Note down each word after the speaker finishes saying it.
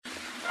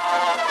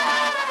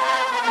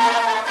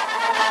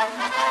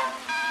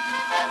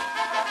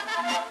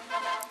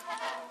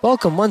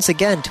Welcome once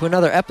again to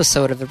another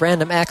episode of the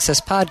Random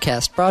Access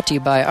Podcast brought to you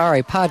by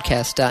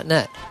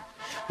rapodcast.net.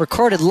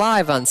 Recorded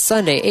live on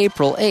Sunday,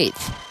 April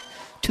 8th,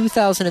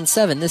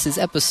 2007. This is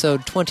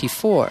episode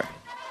 24.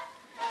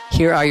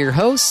 Here are your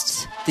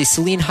hosts, the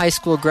Saline High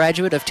School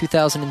graduate of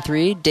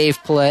 2003, Dave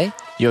Pillay.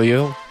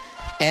 Yo-yo.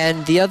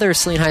 And the other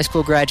Saline High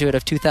School graduate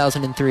of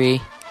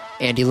 2003,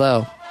 Andy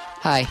Lowe.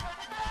 Hi.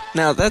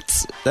 Now,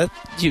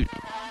 you...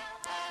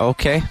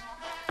 Okay.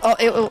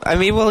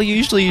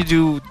 Usually you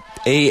do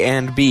A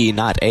and B,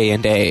 not A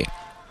and A.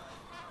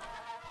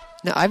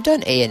 No, I've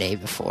done A and A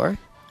before.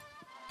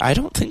 I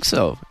don't think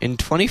so. In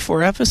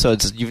 24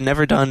 episodes, you've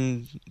never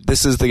done,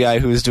 this is the guy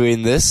who's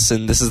doing this,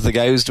 and this is the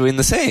guy who's doing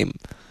the same.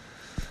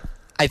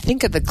 I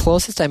think the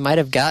closest I might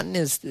have gotten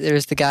is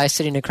there's the guy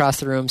sitting across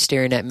the room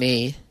staring at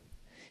me,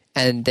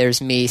 and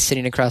there's me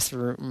sitting across the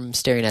room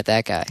staring at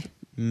that guy.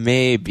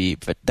 Maybe,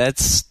 but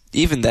that's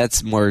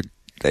more,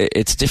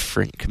 it's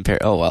different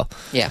compared, oh well.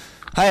 Yeah.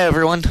 Hi,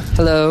 everyone.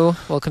 Hello.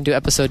 Welcome to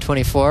episode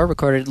 24,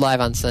 recorded live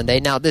on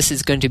Sunday. Now, this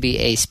is going to be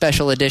a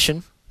special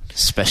edition.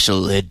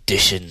 Special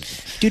edition.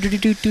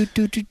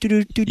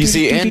 You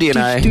see, Andy and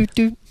I...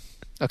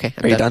 Okay,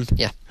 Are you done?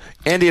 Yeah.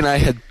 Andy and I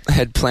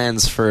had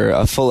plans for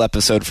a full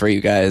episode for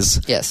you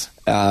guys. Yes.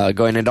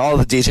 Going into all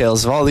the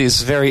details of all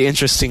these very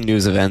interesting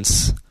news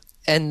events.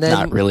 And then...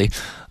 Not really.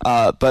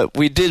 But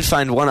we did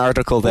find one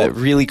article that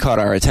really caught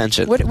our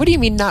attention. What do you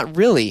mean, not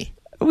really?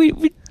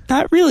 We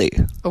not really.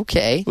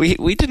 Okay.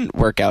 We didn't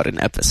work out an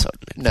episode.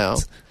 No.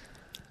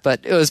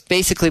 But it was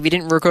basically, we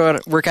didn't work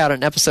out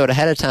an episode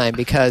ahead of time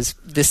because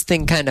this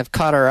thing kind of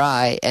caught our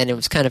eye and it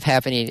was kind of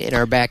happening in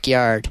our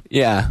backyard.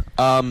 Yeah.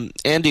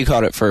 Andy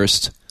caught it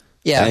first.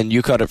 Yeah. And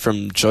you caught it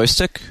from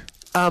Joystick?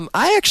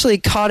 I actually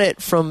caught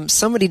it from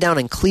somebody down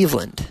in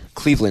Cleveland.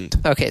 Cleveland.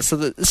 Okay, so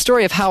the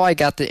story of how I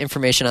got the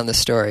information on the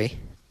story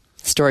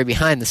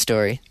behind the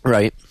story.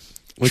 Right.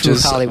 Which True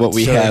is Hollywood what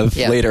we story. have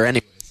Yeah. later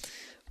anyway.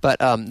 But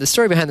the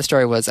story behind the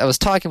story was I was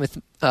talking with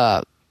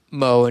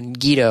Mo and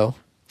Guido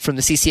from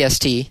the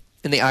CCST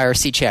in the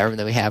IRC chat room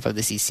that we have of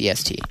the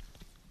CCST.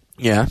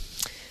 Yeah.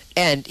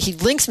 And he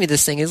links me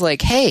this thing. He's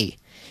like, hey,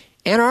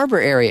 Ann Arbor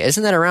area,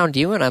 isn't that around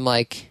you? And I'm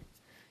like,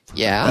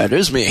 yeah. That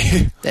is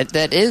me.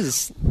 That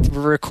is. We're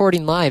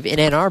recording live in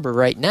Ann Arbor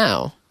right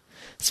now.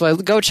 So I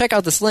go check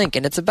out this link,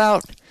 and it's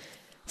about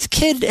this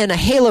kid in a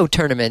Halo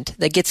tournament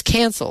that gets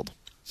canceled.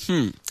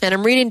 And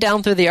I'm reading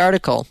down through the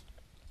article.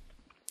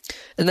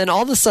 And then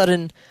all of a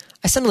sudden,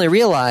 I suddenly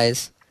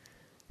realize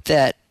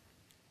that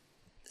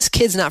this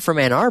kid's not from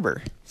Ann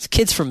Arbor. This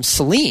kid's from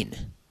Saline.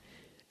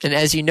 And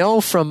as you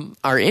know from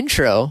our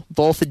intro,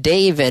 both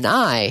Dave and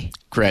I...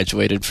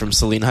 graduated from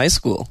Saline High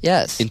School.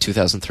 Yes. In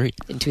 2003.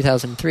 In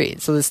 2003.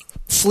 So this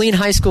Saline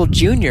High School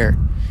junior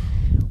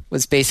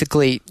was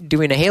basically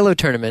doing a Halo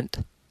tournament.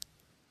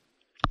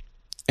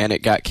 And it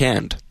got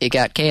canned. It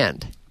got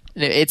canned.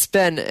 It's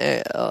been...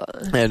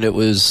 and it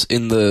was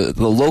in the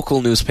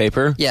local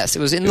newspaper. Yes, it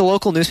was in the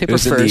local newspaper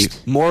first. It was in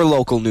the more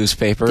local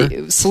newspaper.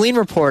 The Saline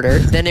Reporter.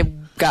 Then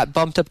it got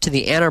bumped up to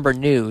the Ann Arbor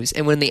News.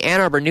 And when the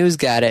Ann Arbor News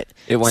got it...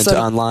 It went to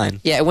online.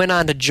 Yeah, it went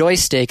on to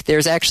Joystick.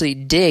 There's actually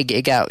Dig.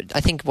 It got,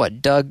 I think,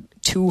 dug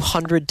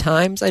 200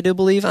 times, I do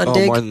believe, on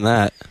Dig. Oh, more than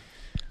that.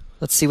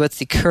 Let's see, what's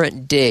the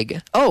current Dig?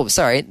 Oh,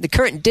 sorry. The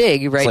current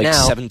Dig right it's like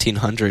now...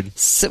 1,700.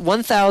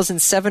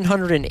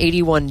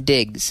 1,781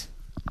 digs.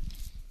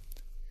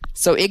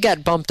 So it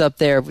got bumped up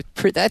there.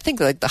 I think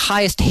like the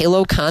highest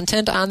Halo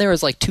content on there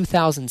is like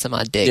 2,000 some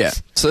odd digs. Yeah,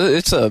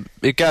 so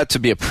it got to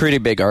be a pretty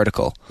big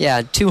article.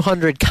 Yeah,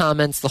 200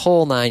 comments, the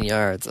whole 9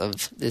 yards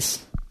of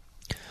this.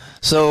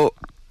 So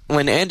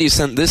when Andy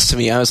sent this to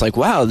me, I was like,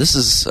 wow, this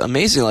is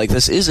amazing. Like,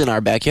 this is in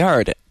our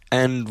backyard.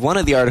 And one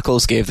of the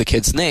articles gave the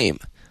kid's name.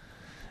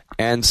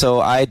 And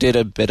so I did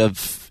a bit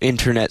of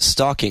internet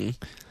stalking.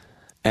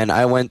 And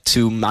I went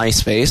to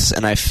MySpace,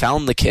 and I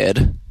found the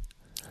kid.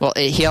 Well,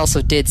 he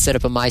also did set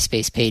up a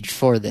MySpace page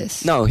for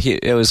this. No,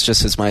 it was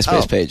just his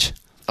MySpace page.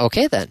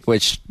 Okay, then.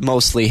 Which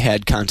mostly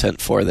had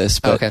content for this.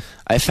 But okay.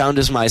 I found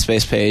his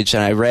MySpace page,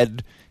 and I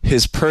read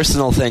his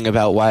personal thing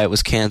about why it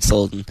was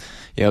canceled. And,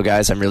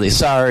 guys, I'm really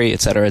sorry,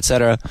 etc.,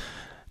 etc.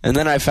 And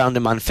then I found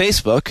him on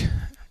Facebook,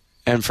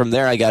 and from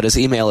there I got his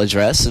email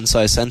address. And so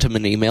I sent him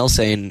an email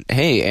saying,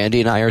 hey,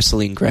 Andy and I are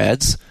Saline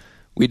grads.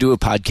 We do a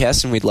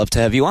podcast, and we'd love to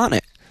have you on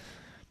it.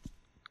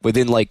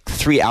 Within,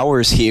 3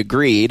 hours, he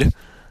agreed.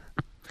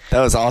 That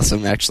was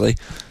awesome, actually.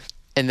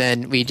 And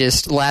then we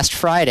just, last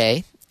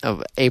Friday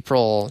of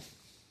April...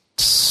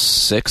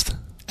 6th?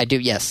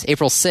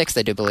 April 6th,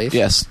 I do believe.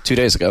 Yes, 2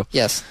 days ago.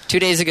 Yes, 2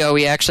 days ago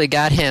we actually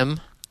got him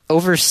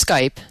over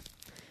Skype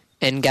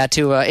and got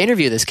to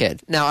interview this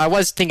kid. Now, I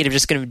was thinking of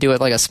just going to do it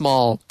like a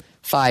small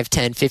 5,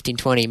 10, 15,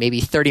 20,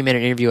 maybe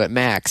 30-minute interview at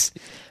max.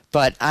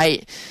 But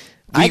I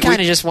kind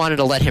of just wanted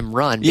to let him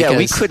run. Yeah,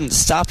 we couldn't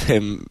stop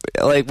him.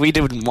 We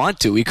didn't want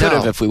to. We could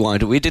have if we wanted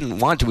to. We didn't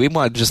want to. We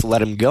wanted to just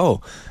let him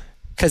go.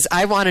 Because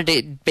I wanted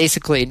it,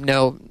 basically,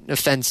 no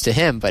offense to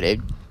him, but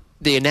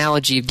the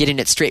analogy of getting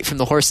it straight from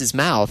the horse's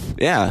mouth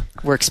Yeah.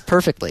 works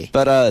perfectly.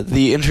 But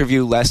the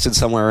interview lasted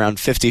somewhere around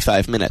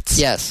 55 minutes.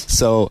 Yes.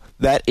 So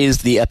that is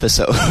the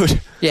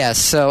episode. Yeah,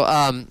 so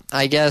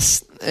I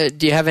guess,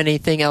 do you have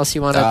anything else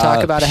you want to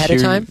talk about ahead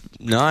of time?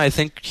 No, I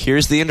think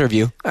here's the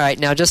interview. All right,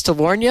 now just to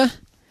warn you,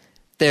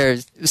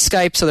 there's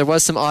Skype, so there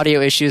was some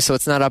audio issues, so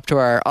it's not up to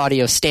our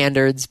audio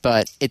standards,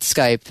 but it's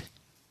Skype.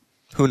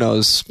 Who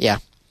knows? Yeah.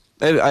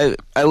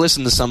 I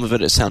listened to some of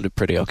it. It sounded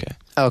pretty okay.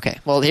 Okay,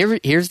 well,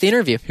 here's the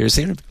interview. Here's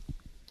the interview.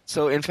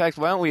 So, in fact,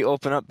 why don't we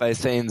open up by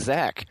saying,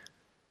 Zach,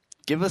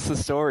 give us the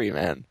story,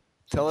 man.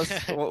 Tell us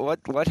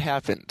what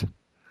happened.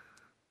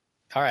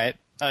 All right.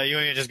 You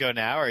want me to just go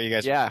now, or are you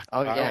guys? Yeah,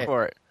 I'll All go right.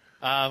 for it.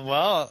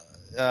 Well,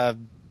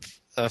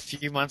 a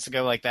few months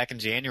ago, like back in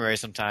January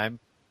sometime,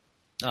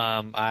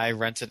 I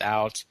rented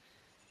out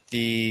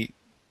the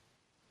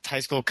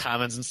high school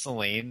commons in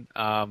Saline.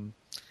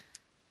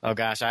 Oh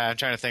gosh, I'm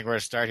trying to think where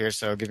to start here,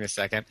 so give me a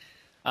second.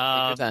 Take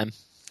your time.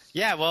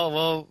 Yeah,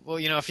 well,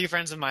 a few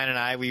friends of mine and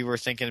I, we were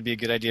thinking it'd be a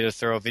good idea to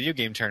throw a video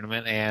game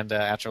tournament, and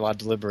after a lot of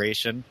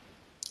deliberation,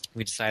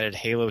 we decided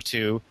Halo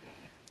 2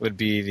 would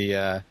be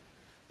the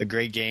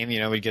great game.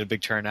 We'd get a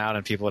big turnout,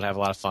 and people would have a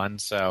lot of fun.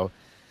 So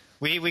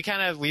we've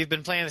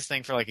been playing this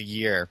thing for like a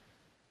year,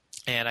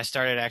 and I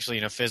started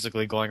actually,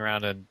 physically going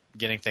around and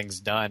getting things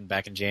done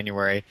back in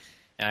January,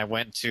 and I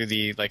went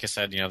to like I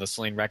said, the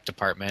Saline Rec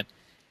department.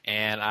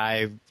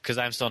 And because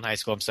I'm still in high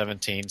school, I'm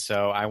 17,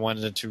 so I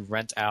wanted to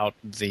rent out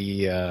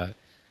the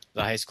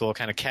high school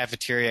kind of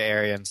cafeteria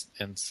area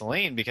in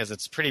Saline because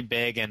it's pretty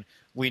big and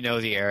we know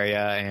the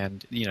area,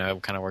 and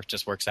it kind of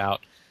just works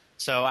out.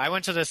 So I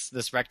went to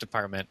this rec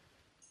department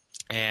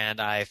and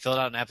I filled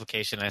out an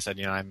application. And I said,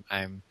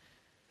 I'm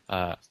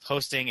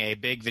hosting a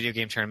big video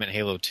game tournament,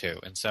 Halo 2,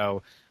 and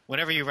so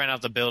whenever you rent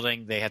out the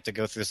building, they have to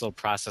go through this little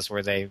process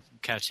where they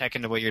kind of check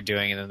into what you're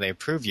doing and then they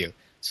approve you.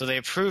 So they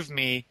approved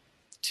me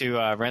to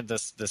rent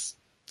this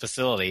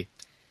facility.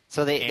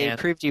 So they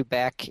approved you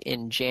back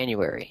in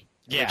January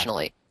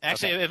originally.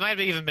 Actually, Okay. it might have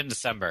even been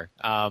December.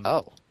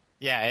 Oh.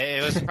 Yeah,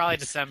 it was probably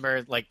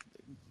December, like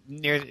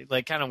near,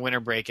 like kind of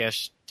winter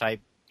breakish type,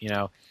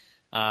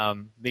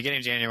 beginning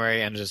of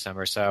January, end of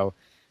December. So,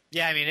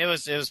 yeah, I mean, it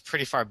was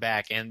pretty far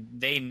back, and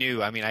they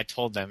knew. I mean, I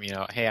told them,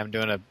 hey, I'm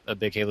doing a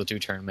big Halo 2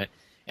 tournament,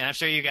 and I'm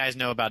sure you guys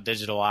know about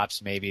Digital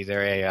Ops. Maybe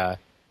they're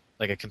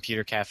a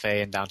computer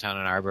cafe in downtown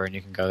Ann Arbor, and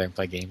you can go there and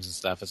play games and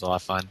stuff. It's a lot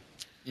of fun.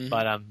 Mm-hmm.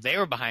 But they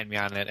were behind me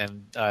on it,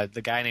 and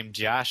the guy named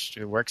Josh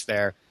who works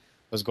there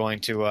was going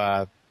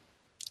to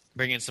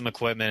bring in some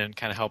equipment and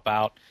kind of help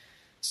out.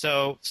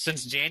 So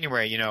since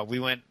January, we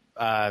went,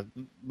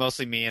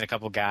 mostly me and a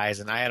couple guys,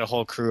 and I had a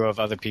whole crew of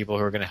other people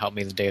who were going to help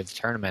me the day of the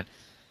tournament.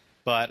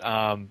 But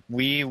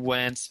we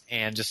went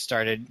and just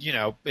started,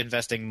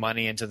 investing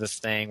money into this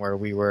thing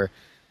where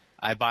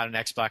I bought an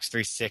Xbox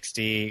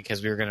 360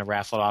 because we were going to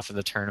raffle it off in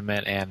the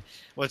tournament. And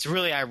what's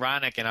really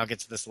ironic, and I'll get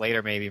to this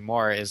later maybe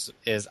more, is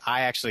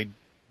I actually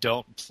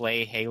don't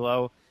play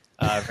Halo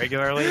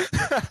regularly.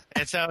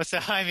 And so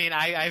I mean,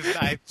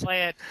 I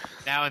play it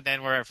now and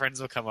then where friends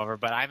will come over,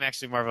 but I'm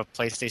actually more of a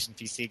PlayStation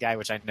PC guy,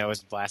 which I know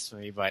is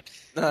blasphemy, but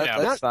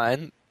That's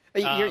fine.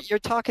 You're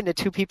talking to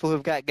two people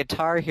who've got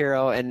Guitar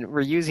Hero and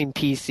we're using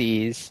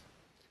PCs.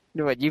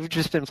 You've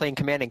just been playing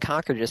Command and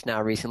Conquer just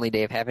now recently,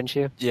 Dave, haven't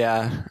you?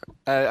 Yeah.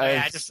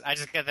 I just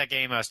got that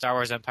game, Star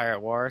Wars Empire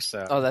at War.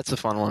 So Oh, that's a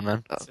fun one,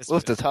 man. We'll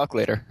have to talk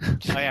later. Oh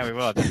yeah, we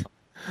will.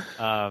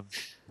 Yeah,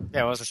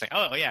 what was I saying?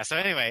 Oh yeah. So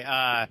anyway,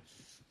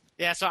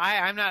 so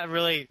I'm not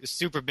really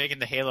super big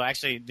into Halo.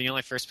 Actually, the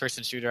only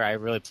first-person shooter I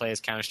really play is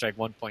Counter-Strike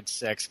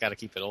 1.6. Got to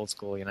keep it old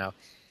school,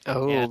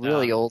 Oh, and,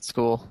 really old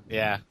school.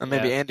 Yeah.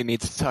 Maybe Andy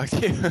needs to talk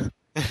to you.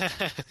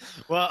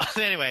 Well,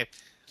 anyway.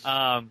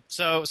 But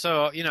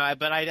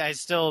I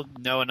still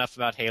know enough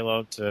about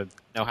Halo to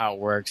know how it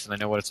works, and I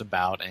know what it's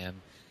about.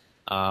 And,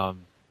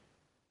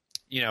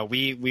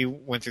 we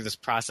went through this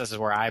process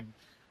where I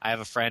have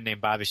a friend named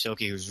Bobby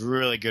Schilke who's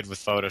really good with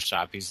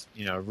Photoshop. He's,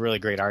 a really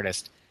great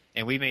artist.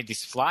 And we made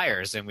these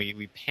flyers, and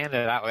we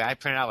handed out. I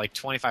printed out like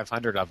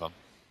 2,500 of them.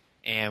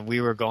 And we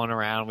were going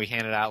around. We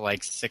handed out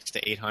like 600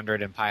 to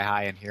 800 in Pi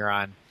High and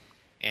Huron.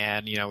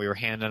 And, we were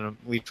handing them.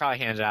 We probably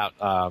handed out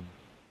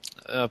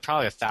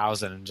probably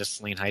 1,000 in just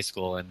Saline High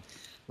School, and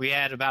we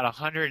had about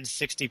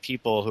 160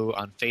 people who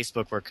on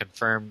Facebook were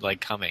confirmed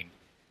coming.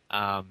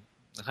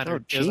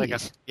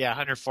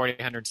 140,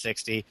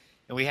 160,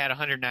 and we had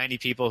 190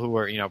 people who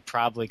were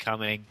probably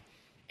coming,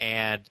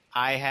 and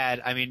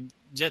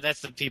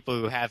that's the people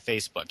who have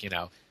Facebook.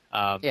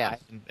 Yeah.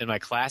 In my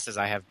classes,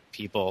 I have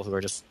people who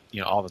are just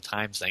all the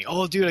time saying,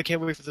 "Oh, dude, I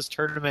can't wait for this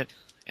tournament,"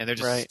 and they're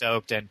just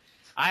stoked. And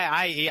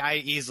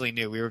I easily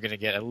knew we were going to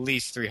get at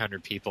least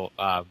 300 people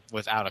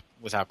without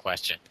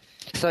question.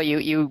 So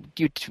you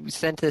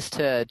sent this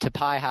to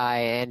Pi High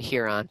and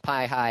Huron.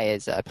 Pi High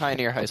is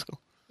Pioneer High School.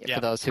 For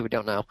those who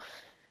don't know.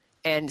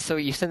 And so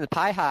you sent the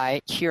Pi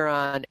High,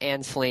 Huron,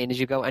 and Saline. Did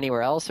you go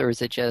anywhere else, or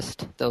is it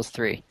just those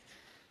three?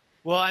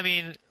 Well, I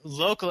mean,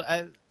 local.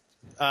 How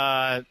do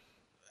I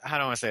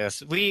want to say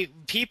this?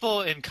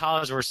 People in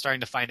college were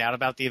starting to find out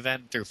about the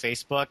event through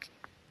Facebook.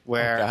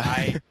 where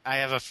Okay. I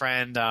have a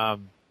friend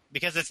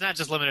because it's not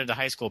just limited to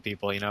high school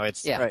people.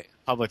 It's Yeah. Right.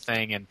 a public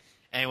thing, and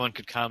anyone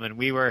could come. And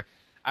we were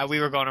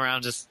going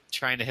around just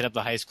trying to hit up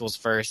the high schools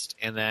first,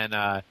 and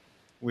then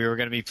we were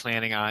going to be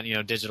planning on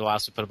Digital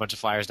also put a bunch of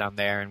flyers down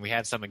there, and we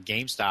had some at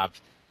GameStop.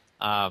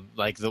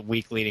 Like the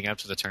week leading up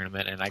to the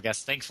tournament, and I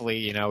guess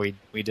thankfully,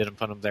 we didn't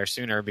put them there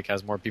sooner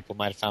because more people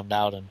might have found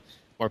out and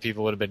more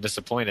people would have been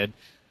disappointed.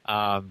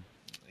 I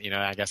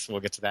guess we'll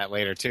get to that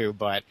later too.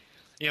 But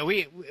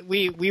we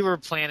were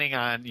planning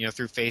on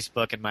through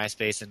Facebook and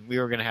MySpace, and we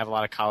were going to have a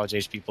lot of college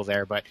age people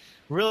there. But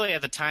really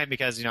at the time,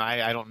 because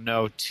I don't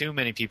know too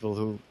many people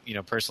who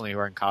personally who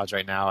are in college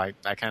right now.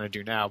 I kind of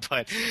do now,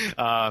 but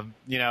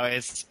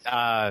it's.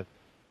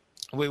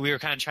 We were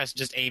kind of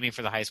just aiming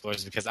for the high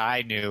schoolers because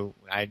I knew,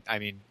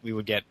 we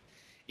would get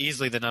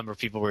easily the number of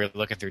people we were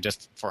looking through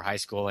just for high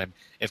school. And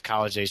if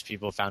college-age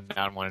people found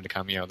out and wanted to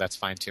come, that's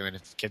fine too. And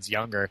if kids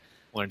younger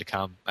wanted to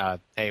come,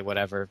 hey,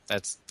 whatever,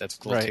 that's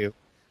cool Right. too.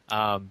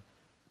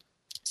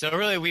 So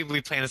really, we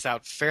planned this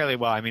out fairly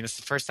well. I mean, it's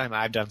the first time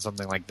I've done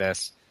something like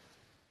this,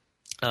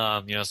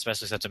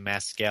 especially such a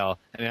mass scale.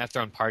 I mean, I've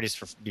thrown parties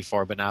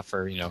before, but not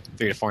for 300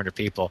 to 400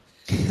 people.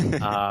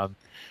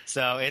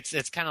 So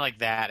it's kind of like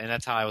that, and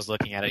that's how I was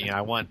looking at it.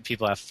 I want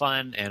people to have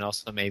fun, and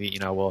also maybe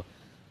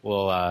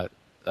we'll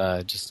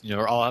just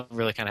all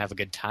really kind of have a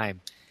good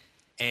time.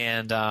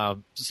 And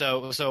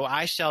so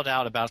I shelled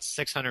out about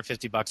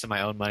 $650 of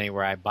my own money,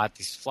 where I bought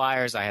these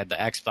flyers. I had the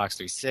Xbox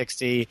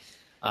 360,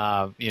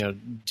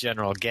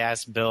 general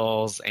gas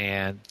bills,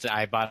 and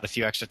I bought a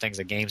few extra things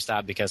at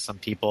GameStop because some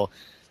people.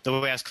 The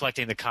way I was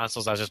collecting the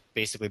consoles, I was just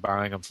basically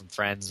borrowing them from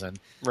friends, and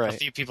Right. a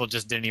few people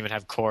just didn't even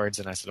have cords.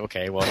 And I said,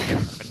 okay, well, I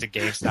went to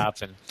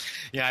GameStop, and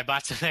I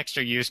bought some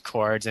extra used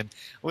cords. And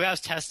I was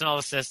testing all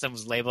the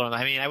systems, labeling.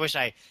 I mean, I wish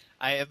my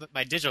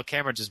digital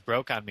camera just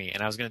broke on me,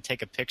 and I was going to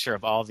take a picture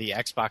of all the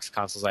Xbox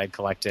consoles I had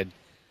collected,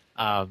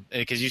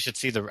 because you should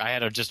see I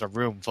had just a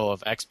room full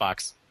of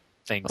Xbox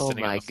things. Oh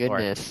sitting on my the floor.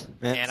 goodness.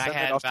 Man, And I send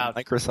had it off about-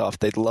 to Microsoft.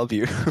 They'd love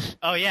you.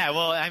 Oh yeah,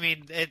 well, I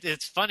mean,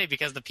 it's funny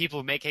because the people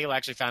who make Halo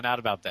actually found out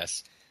about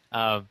this.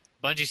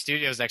 Bungie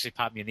Studios actually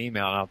popped me an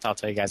email, and I'll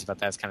tell you guys about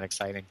that. It's kind of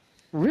exciting.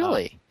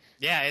 Really?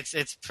 Yeah,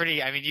 it's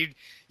pretty. I mean,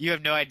 you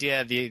have no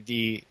idea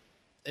the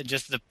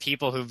just the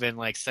people who've been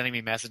like sending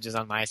me messages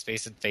on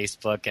MySpace and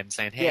Facebook and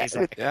saying, "Hey,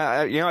 Zach."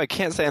 Yeah, I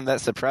can't say I'm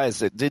that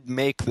surprised. It did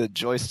make the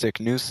Joystick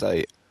news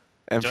site.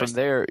 And Joystick? from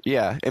there,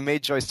 yeah, it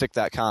made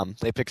joystick.com.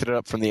 They picked it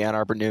up from the Ann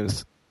Arbor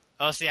News.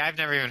 Oh, see, I've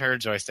never even heard of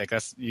Joystick.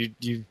 That's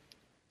you.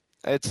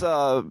 It's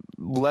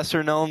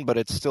lesser known, but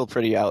it's still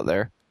pretty out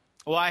there.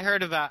 Well, I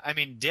heard about. I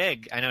mean,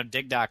 Dig. I know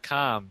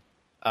Dig.com.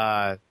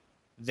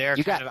 They're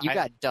You kind got of. you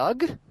got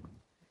Doug?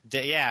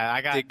 Yeah,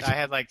 I Dig.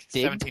 had like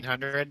Dig?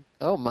 1,700.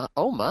 Oh my!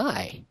 Oh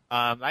my!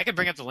 I can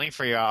bring up the link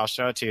for you. I'll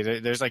show it to you.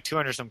 There's like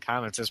 200 some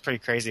comments. It's pretty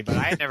crazy, but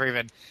I never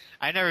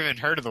even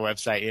heard of the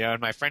website. And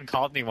my friend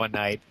called me one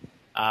night,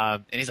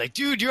 and he's like,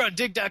 "Dude, you're on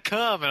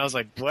Dig.com," and I was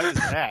like, "What is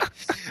that?"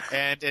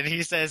 and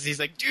he's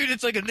like, "Dude,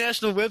 it's like a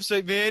national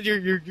website, man.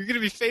 You're gonna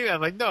be famous." I'm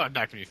like, "No, I'm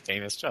not gonna be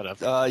famous. Shut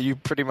up." You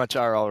pretty much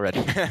are already.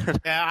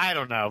 Yeah, I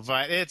don't know,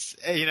 but it's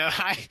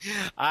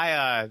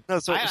I No,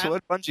 so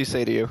what did Bungie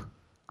say to you?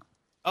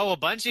 Oh well,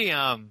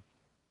 Bungie,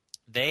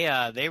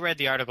 they read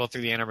the article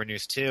through the Ann Arbor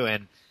News too,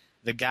 and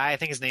the guy, I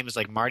think his name is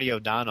like Marty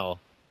O'Donnell.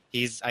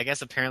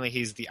 Apparently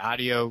he's the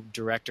audio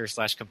director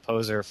 /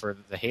 composer for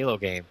the Halo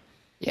game.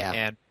 Yeah.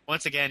 And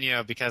once again,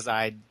 because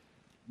I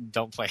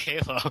don't play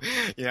Halo,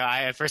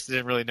 I at first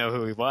didn't really know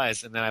who he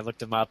was, and then I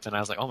looked him up, and I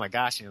was like, oh my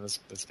gosh,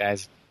 this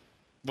guy's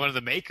one of the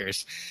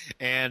makers,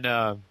 and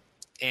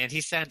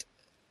he sent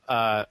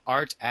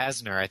Art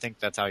Asner, I think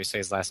that's how you say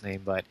his last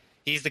name, but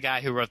he's the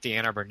guy who wrote the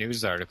Ann Arbor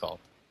News article,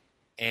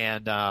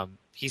 and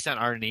he sent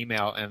Art an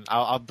email, and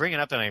I'll bring it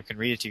up and I can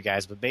read it to you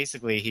guys, but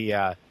basically he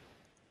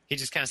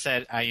just kind of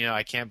said,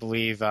 I can't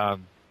believe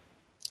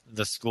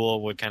the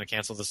school would kind of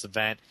cancel this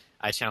event.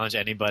 I challenge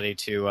anybody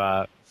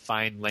to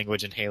find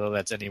language in Halo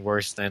that's any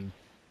worse than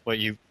what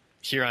you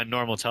hear on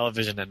normal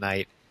television at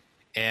night.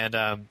 And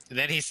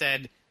then he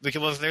said,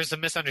 well, there's a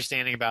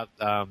misunderstanding about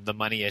the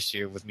money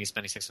issue with me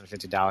spending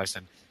 $650,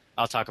 and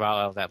I'll talk about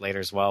all of that later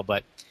as well.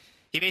 But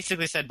he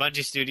basically said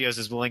Bungie Studios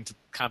is willing to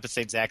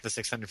compensate Zach the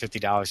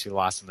 $650 he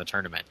lost in the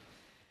tournament.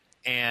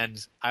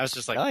 And I was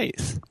just like,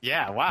 Nice.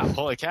 yeah, wow,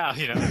 holy cow.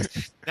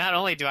 Not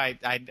only do I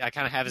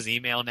kind of have his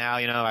email now,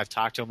 I've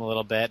talked to him a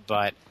little bit,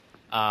 but,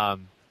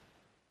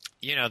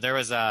 there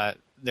was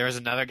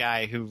another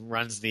guy who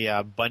runs the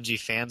Bungie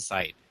fan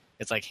site.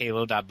 It's like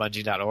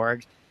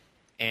halo.bungie.org.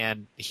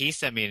 And he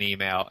sent me an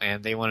email,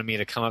 and they wanted me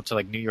to come up to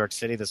like New York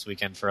City this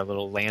weekend for a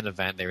little LAN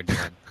event they were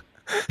doing.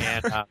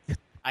 And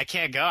I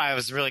can't go. I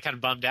was really kind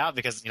of bummed out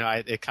because it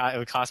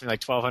would cost me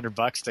like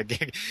 $1,200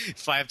 to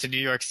fly up to New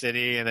York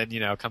City and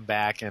then come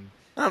back. And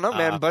I don't know,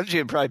 man. Bungie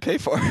would probably pay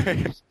for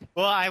it.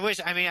 well, I wish.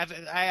 I mean,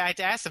 I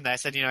asked him that. I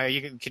said,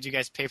 could you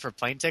guys pay for a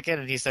plane ticket?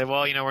 And he said,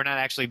 well, we're not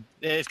actually.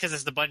 It's because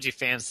it's the Bungie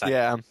fan site.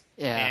 Yeah.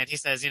 Yeah. And he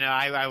says,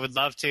 I would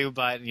love to,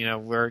 but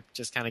we're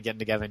just kind of getting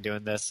together and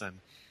doing this. And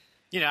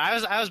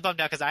I was bummed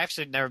out because I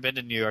actually never been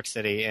to New York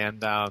City,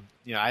 and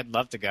I'd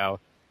love to go,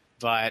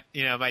 but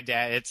my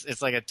dad,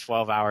 it's like a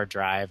 12-hour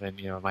drive, and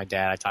my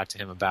dad, I talked to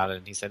him about it,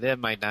 and he said it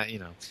might not,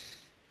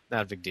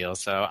 not a big deal.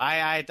 So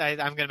I'm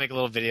gonna make a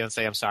little video and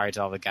say I'm sorry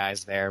to all the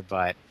guys there,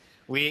 but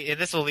and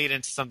this will lead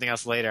into something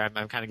else later.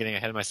 I'm kind of getting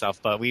ahead of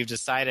myself, but we've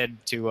decided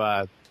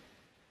to.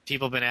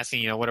 People have been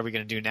asking, what are we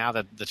going to do now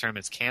that the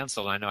tournament's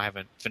canceled? I know I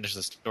haven't finished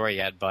the story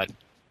yet, but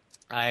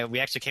we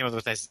actually came up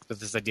with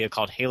this idea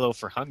called Halo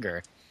for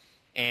Hunger.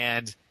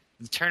 And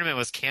the tournament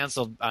was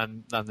canceled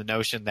on the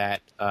notion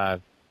that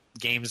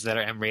games that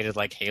are M-rated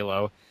like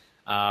Halo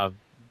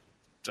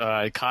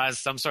cause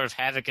some sort of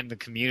havoc in the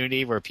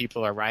community where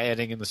people are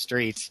rioting in the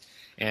streets,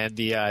 and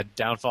the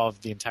downfall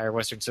of the entire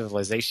Western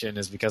civilization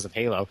is because of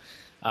Halo.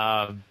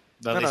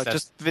 No,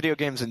 just video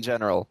games in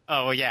general.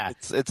 Oh, well, yeah.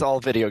 It's all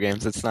video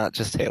games. It's not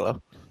just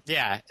Halo.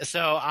 Yeah,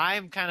 so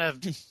I'm kind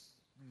of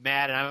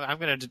mad, and I'm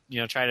going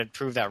to try to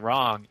prove that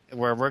wrong,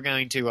 where we're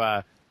going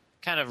to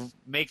kind of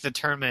make the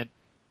tournament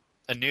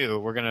anew.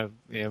 We're going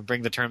to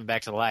bring the tournament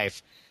back to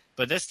life.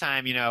 But this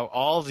time,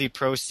 all the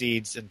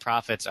proceeds and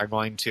profits are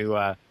going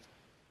to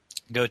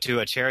go to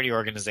a charity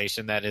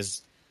organization that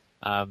is,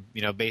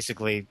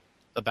 basically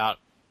about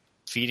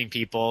feeding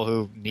people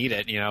who need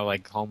it,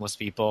 like homeless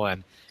people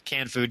and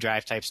canned food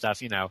drive type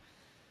stuff,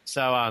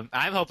 So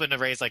I'm hoping to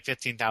raise like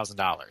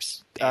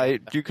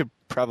 $15,000. You could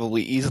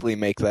probably easily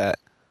make that.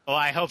 Well,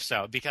 I hope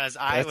so, because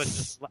I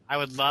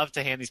would love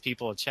to hand these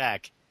people a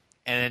check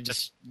and then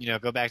just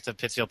go back to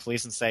Pittsfield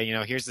Police and say,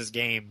 here's this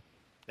game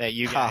that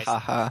you guys think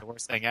is the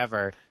worst thing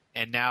ever,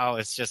 and now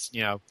it's just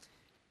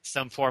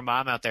some poor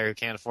mom out there who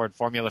can't afford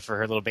formula for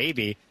her little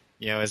baby,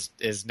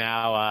 is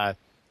now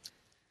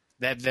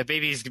that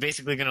baby's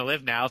basically going to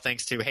live now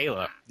thanks to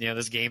Halo,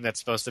 this game that's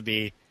supposed to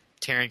be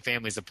tearing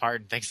families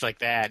apart and things like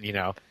that,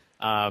 and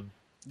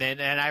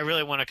I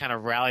really want to kind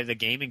of rally the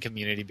gaming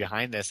community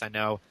behind this. I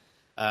know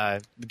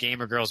the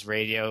Gamer Girls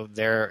Radio,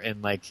 they're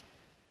in like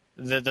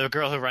the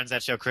girl who runs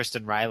that show,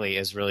 Kristen Riley,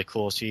 is really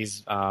cool.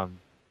 She's I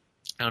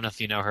don't know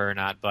if you know her or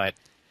not, but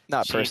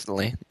not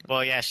personally.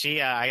 Well, yeah,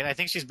 she I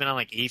think she's been on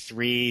like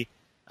E3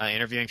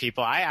 interviewing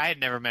people. I had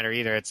never met her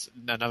either. It's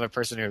another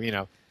person who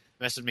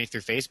messaged me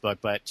through Facebook,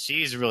 but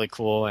she's really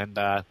cool,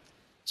 and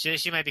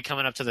she might be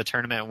coming up to the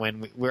tournament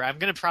when I'm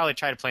going to probably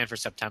try to plan for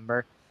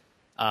September,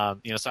 so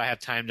I have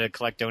time to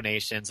collect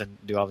donations and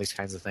do all these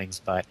kinds of things.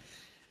 But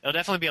it'll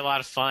definitely be a lot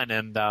of fun,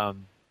 and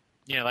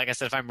like I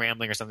said, if I'm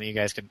rambling or something, you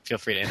guys can feel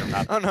free to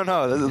interrupt. Oh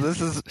no,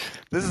 this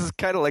is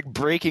kind of like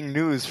breaking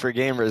news for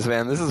gamers,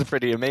 man. This is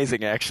pretty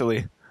amazing,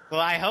 actually. Well,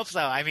 I hope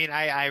so. I mean,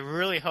 I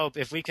really hope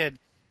if we could,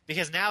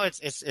 because now it's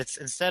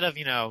instead of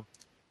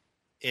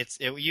it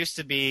used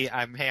to be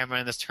I'm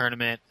running this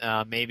tournament.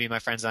 Maybe my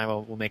friends and I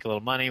will make a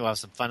little money. We'll have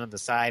some fun on the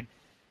side,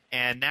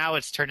 and now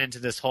it's turned into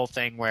this whole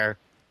thing where,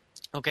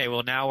 okay,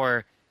 well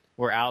now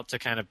we're out to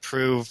kind of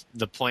prove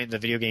the point the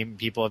video game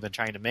people have been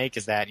trying to make,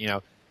 is that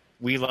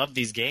we love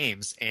these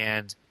games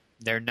and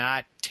they're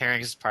not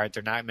tearing us apart.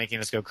 They're not making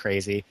us go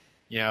crazy.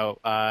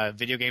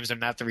 Video games are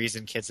not the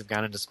reason kids have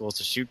gone into schools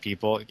to shoot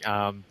people.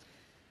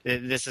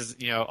 This is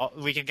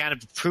we can kind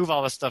of prove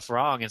all this stuff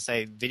wrong and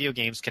say video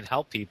games can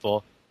help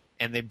people.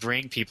 And they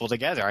bring people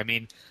together. I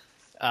mean,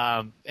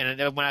 and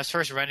when I was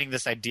first running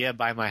this idea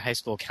by my high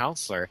school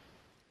counselor,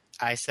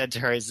 I said to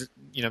her,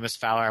 Miss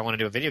Fowler, I want to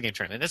do a video game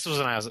tournament. This was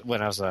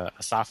when I was a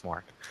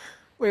sophomore.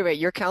 Wait,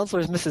 your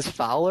counselor is Mrs.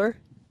 Fowler?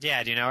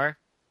 Yeah, do you know her?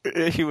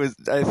 I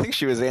think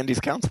she was Andy's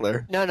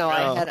counselor. No,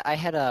 I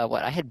had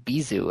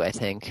Bizu, I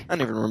think. I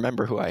don't even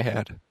remember who I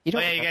had. You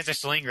guys are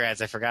Saline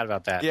grads. I forgot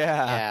about that.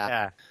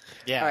 Yeah.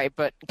 All right,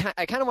 but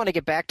I kind of want to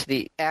get back to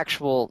the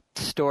actual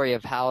story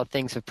of how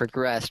things have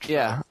progressed.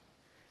 Yeah.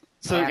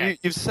 So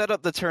you've set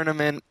up the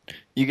tournament.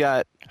 You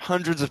got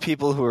hundreds of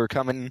people who are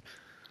coming.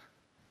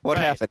 What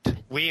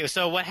happened?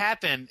 So what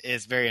happened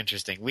is very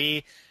interesting.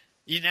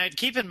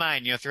 Keep in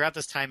mind, throughout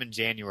this time in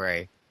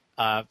January,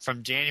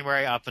 from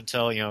January up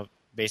until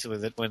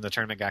basically when the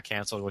tournament got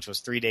canceled, which was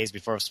 3 days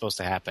before it was supposed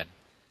to happen.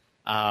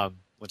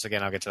 Once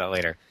again, I'll get to that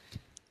later.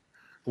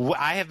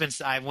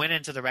 I went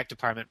into the rec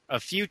department a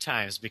few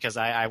times because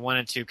I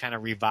wanted to kind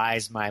of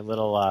revise my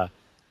little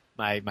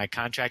my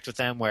contract with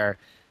them, where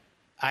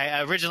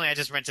I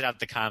just rented out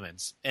the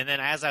commons, and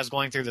then as I was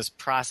going through this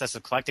process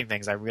of collecting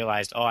things, I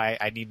realized,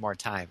 I need more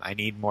time, I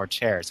need more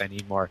chairs, I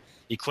need more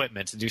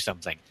equipment to do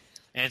something.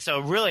 And so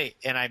really,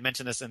 and I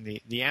mentioned this in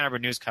the Ann Arbor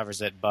News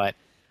covers it, but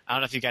I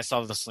don't know if you guys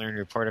saw the Saline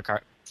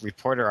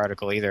Reporter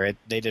article either.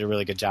 They did a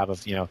really good job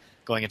of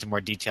going into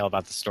more detail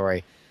about the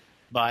story.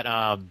 But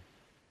I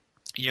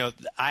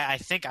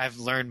think I've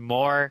learned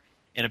more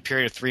in a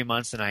period of 3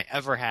 months than I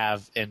ever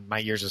have in my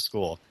years of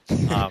school.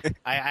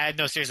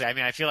 Seriously. I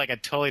mean, I feel like a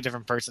totally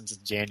different person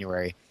since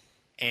January,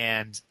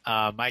 and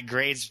my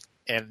grades.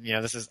 And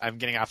I'm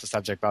getting off the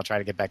subject, but I'll try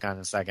to get back on in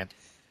a second.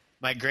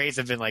 My grades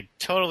have been like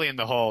totally in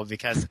the hole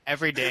because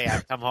every day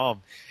I've come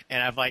home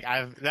and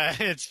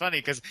it's funny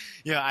because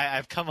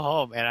I've come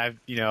home and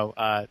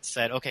I've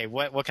said, okay,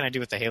 what can I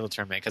do with the Halo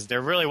tournament? Because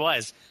there really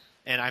was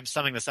and I'm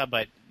summing this up,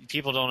 but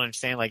people don't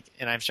understand, like,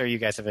 and I'm sure you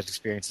guys have had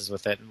experiences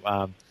with it,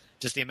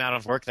 just the amount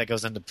of work that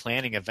goes into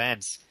planning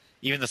events.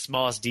 Even the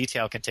smallest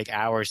detail can take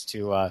hours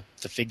to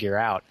figure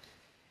out.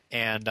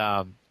 And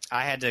I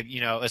had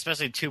to,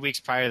 especially 2 weeks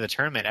prior to the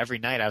tournament, every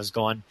night I was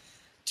going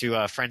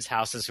to friends'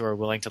 houses who were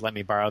willing to let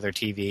me borrow their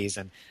TVs.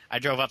 And I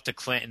drove up to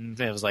Clinton.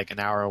 It was like an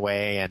hour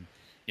away. And,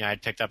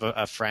 I'd picked up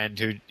a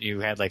friend who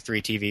had like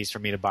 3 TVs for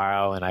me to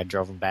borrow, and I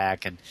drove them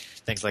back and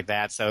things like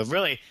that. So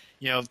really,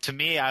 to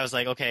me, I was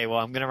like, okay, well,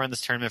 I'm going to run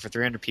this tournament for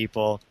 300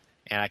 people,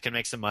 and I can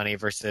make some money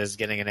versus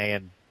getting an A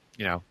in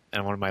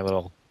one of my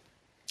little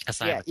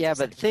assignments. Yeah,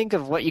 but think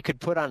of what you could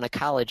put on a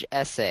college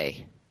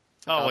essay.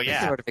 Oh, well,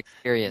 yeah. Sort of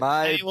experience.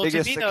 My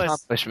biggest to me, though,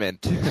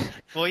 accomplishment.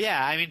 Well,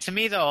 yeah. I mean, to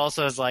me, though,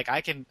 also is like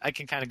I can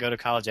kind of go to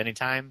college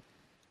anytime.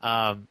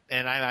 And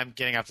I'm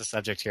getting off the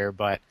subject here,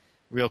 but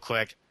real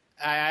quick,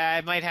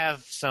 I might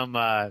have some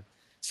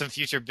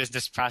future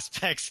business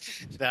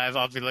prospects that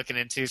I'll be looking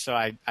into. So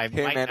I Hey,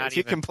 might man, not if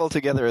you even. can pull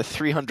together a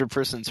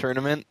 300-person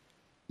tournament,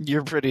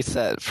 you're pretty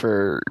set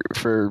for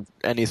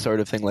any sort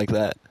of thing like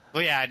that.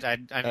 Well, yeah.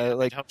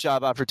 Like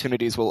job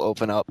opportunities will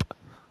open up.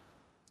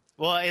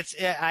 Well,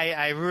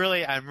 I'm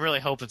really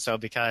hoping so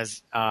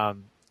because I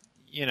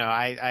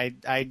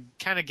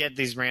kind of get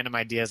these random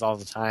ideas all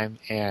the time,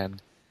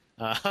 and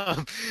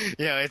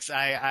it's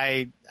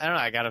I don't know,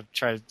 I got to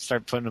try to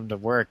start putting them to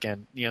work,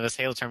 and this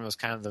Halo tournament was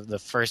kind of the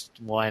first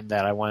one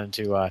that I wanted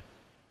to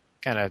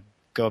kind of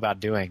go about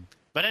doing.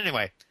 But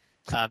anyway,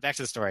 back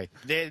to the story.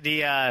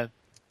 The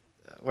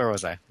where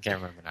was I? I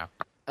can't remember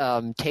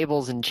now.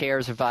 Tables and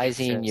chairs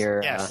revising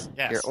your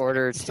your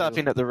order.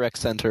 Stopping at the rec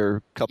center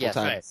a couple Yes,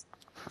 times. Right.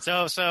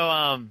 So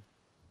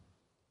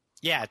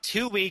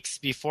 2 weeks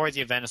before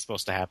the event is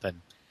supposed to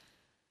happen.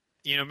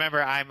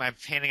 Remember, I'm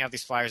handing out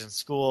these flyers in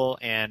school,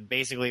 and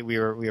basically we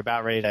were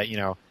about ready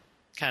to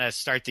kind of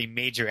start the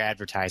major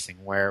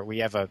advertising, where we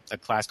have a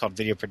class called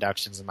video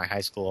productions in my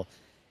high school,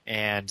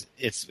 and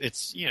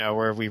it's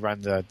where we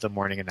run the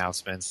morning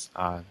announcements,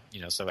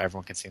 so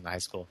everyone can see in the high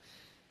school.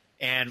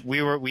 And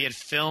we had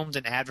filmed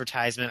an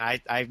advertisement.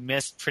 I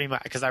missed pretty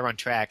much because I run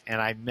track,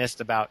 and I missed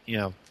about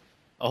the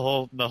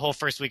whole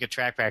first week of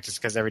track practice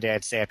because every day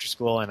I'd stay after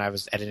school, and I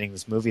was editing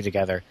this movie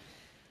together.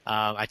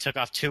 I took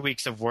off 2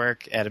 weeks of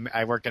work.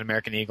 I worked at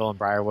American Eagle in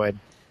Briarwood,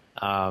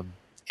 and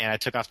I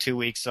took off 2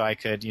 weeks so I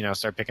could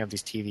start picking up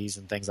these TVs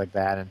and things like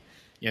that, and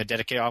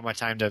dedicate all my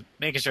time to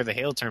making sure the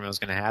Halo tournament was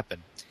going to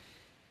happen.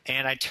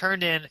 And I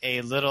turned in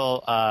a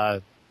little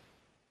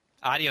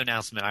audio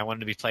announcement I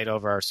wanted to be played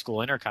over our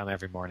school intercom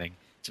every morning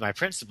to my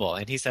principal,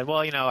 and he said, "Well,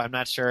 I'm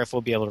not sure if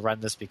we'll be able to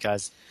run this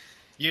because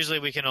usually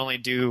we can only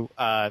do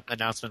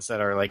announcements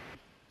that are like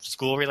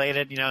school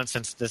related, and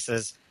since this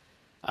is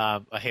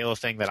a Halo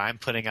thing that I'm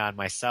putting on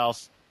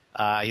myself,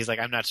 he's like,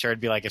 I'm not sure. It'd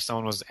be like if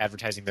someone was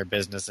advertising their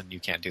business and you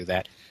can't do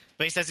that.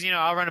 But he says,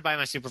 I'll run it by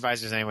my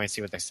supervisors anyway and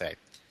see what they say."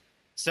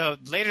 So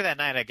later that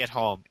night I get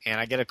home and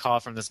I get a call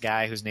from this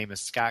guy whose name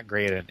is Scott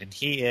Graydon, and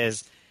he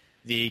is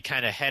the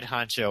kind of head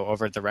honcho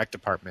over at the rec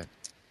department.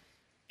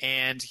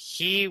 And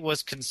he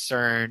was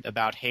concerned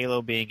about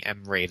Halo being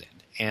M-rated.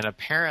 And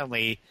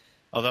apparently,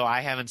 although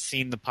I haven't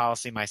seen the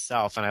policy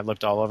myself and I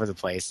looked all over the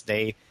place,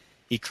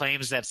 he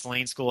claims that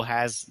Saline School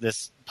has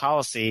this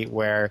policy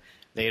where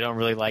they don't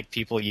really like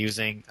people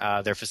using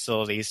their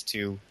facilities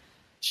to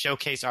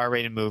showcase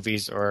R-rated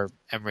movies or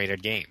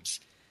M-rated games.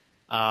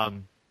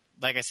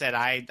 Like I said,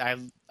 I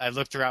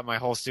looked throughout my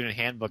whole student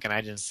handbook and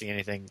I didn't see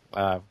anything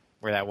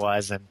where that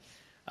was. And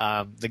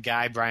the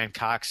guy, Brian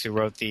Cox, who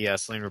wrote the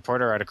Saline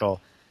Reporter article,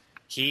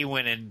 he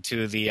went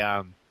into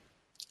the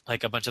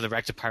like a bunch of the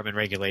rec department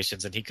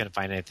regulations, and he couldn't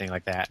find anything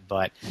like that.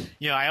 But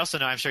I also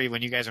know, I'm sure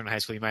when you guys were in high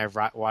school, you might have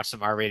watched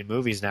some R-rated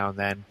movies now and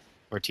then,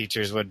 where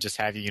teachers would just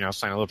have you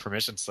sign a little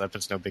permission slip.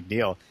 It's no big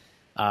deal.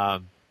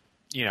 So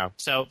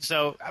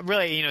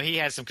really, he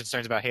had some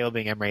concerns about Halo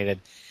being M-rated,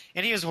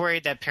 and he was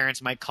worried that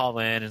parents might call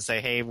in and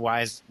say, "Hey,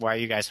 why are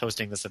you guys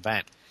hosting this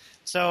event?"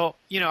 So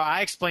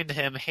I explained to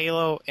him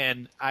Halo,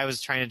 and I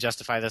was trying to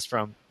justify this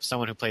from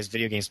someone who plays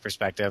video games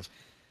perspective.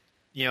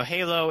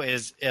 Halo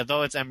is,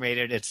 although it's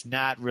M-rated, it's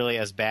not really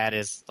as bad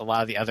as a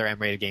lot of the other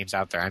M-rated games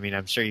out there. I mean,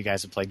 I'm sure you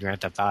guys have played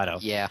Grand Theft Auto.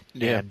 Yeah.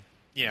 And,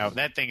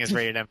 that thing is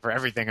rated M for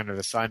everything under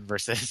the sun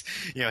versus,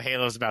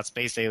 Halo's about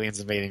space aliens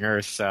invading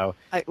Earth. So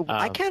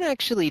I can't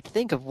actually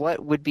think of what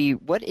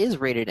is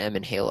rated M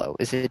in Halo.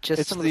 Is it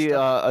just It's some of the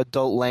stuff?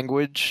 adult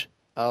language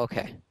Oh,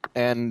 okay.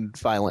 and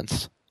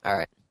violence. All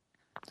right.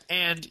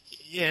 And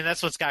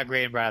that's what Scott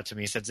Graydon brought up to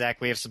me. He said,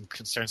 "Zach, we have some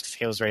concerns because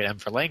Halo's rated M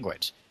for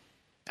language."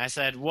 I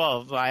said,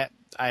 "Well,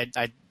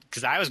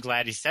 because I was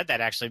glad he said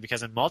that actually,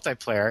 because in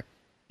multiplayer,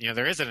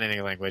 there isn't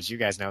any language. You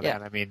guys know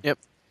that. I mean, Yep.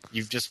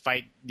 You just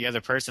fight the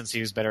other person, so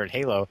who's better at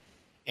Halo."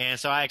 And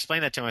so I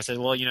explained that to him. I said,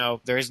 "Well,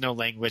 there is no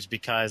language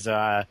because,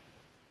 there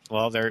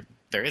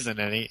isn't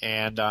any."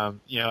 And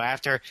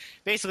after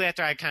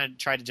I kind of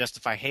tried to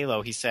justify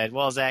Halo, he said,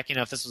 "Well, Zach,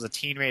 if this was a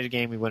teen-rated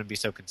game, we wouldn't be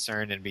so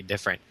concerned and be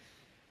different."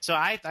 So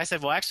I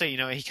said, well, actually,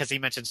 because he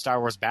mentioned Star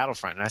Wars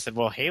Battlefront, and I said,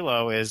 well,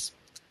 Halo is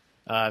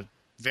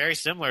very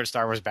similar to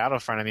Star Wars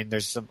Battlefront. I mean,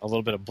 there's a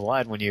little bit of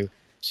blood when you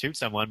shoot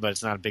someone, but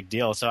it's not a big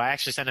deal. So I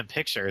actually sent him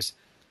pictures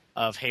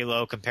of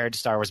Halo compared to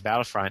Star Wars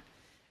Battlefront.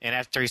 And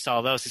after he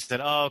saw those, he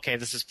said, "Oh, okay,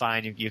 this is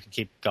fine. You can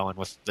keep going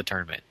with the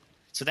tournament."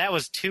 So that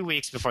was 2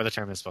 weeks before the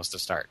tournament was supposed to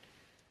start.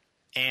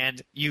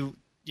 And you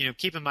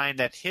keep in mind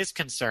that his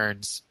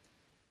concerns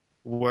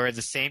were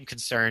the same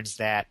concerns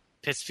that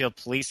Pittsfield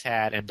Police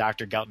had and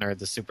Dr. Geltner,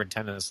 the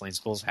superintendent of Saline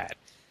Schools, had.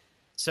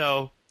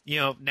 So,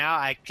 now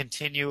I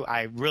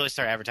really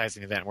start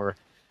advertising the event.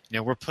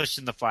 We're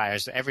pushing the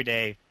flyers every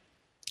day.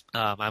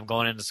 I'm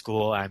going into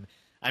school. I'm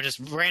just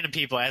random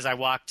people as I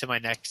walk to my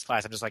next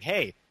class. I'm just like,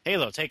 "Hey,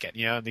 Halo, take it."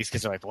 And these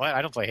kids are like, "What?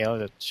 I don't play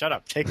Halo." Shut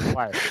up, take the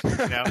flyer.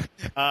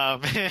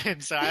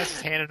 And so I was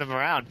just handing them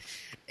around,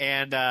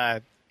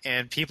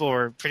 and people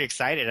were pretty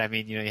excited. I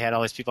mean, you had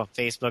all these people on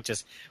Facebook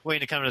just waiting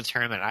to come to the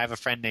tournament. I have a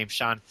friend named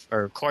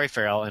Corey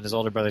Farrell, and his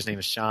older brother's name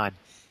is Sean,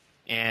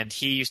 and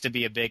he used to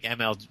be a big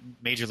ML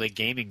Major League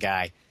Gaming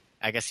guy.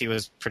 I guess he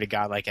was pretty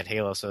godlike at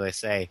Halo, so they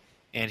say.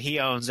 And he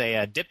owns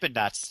a Dippin'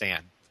 Dots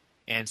stand.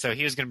 And so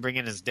he was going to bring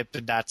in his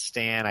Dippin' Dots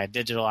stand. I had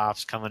digital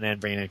ops coming in,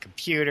 bringing in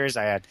computers.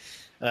 I had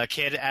a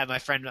kid. I have a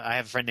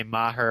friend named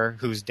Maher,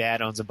 whose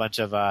dad owns a bunch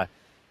of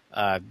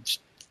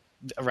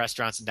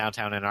restaurants in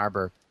downtown Ann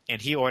Arbor.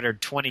 And he ordered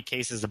 20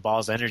 cases of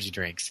Ball's energy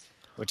drinks,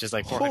 which is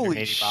like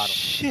 480 bottles.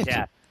 Shit.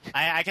 Yeah.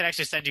 I could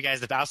actually send you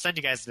guys I'll send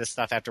you guys this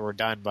stuff after we're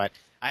done, but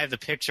I have the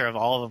picture of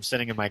all of them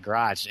sitting in my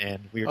garage,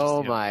 and we were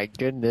just, my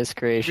goodness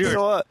gracious.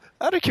 Out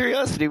of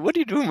curiosity, what are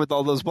you doing with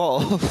all those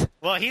balls?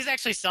 Well, he's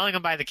actually selling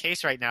them by the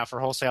case right now for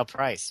wholesale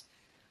price.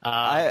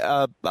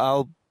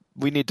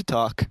 We need to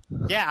talk.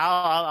 Yeah,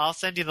 I'll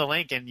send you the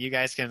link, and you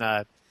guys can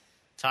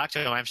talk to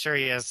him. I'm sure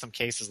he has some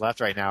cases left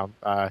right now,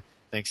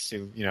 thanks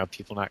to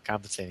people not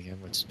compensating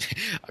him, which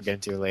I'll get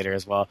into later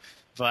as well.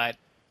 But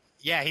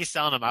yeah, he's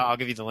selling them. I'll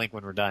give you the link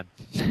when we're done.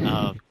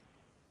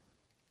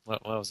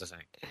 What was I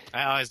saying?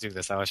 I always do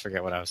this. I always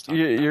forget what I was talking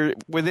about. You're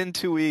within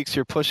 2 weeks.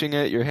 You're pushing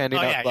it. You're handing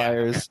out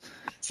flyers.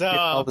 Yeah. So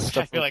all the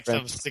stuff I feel like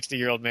some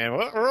 60-year-old man.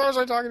 What was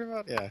I talking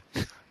about?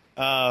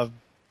 Yeah.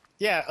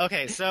 Yeah.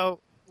 Okay. So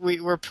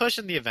we're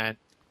pushing the event,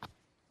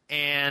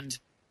 and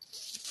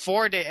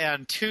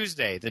on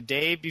Tuesday, the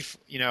day before,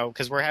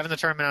 because we're having the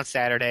tournament on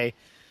Saturday.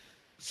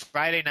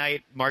 Friday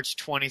night, March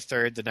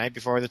 23rd, the night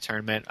before the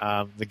tournament,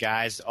 the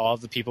guys, all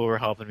the people who were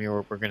helping me,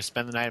 we're going to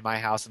spend the night at my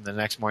house, and the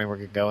next morning we're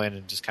going to go in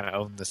and just kind of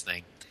own this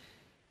thing.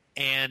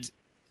 And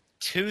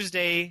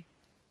Tuesday,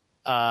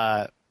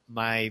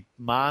 my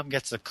mom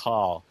gets a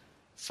call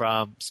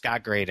from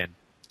Scott Graydon,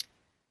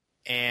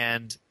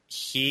 and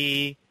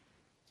he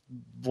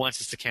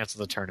wants us to cancel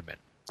the tournament.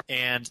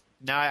 And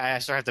now I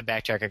sort of have to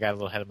backtrack. I got a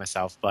little ahead of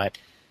myself, but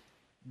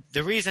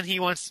the reason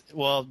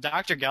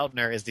Dr.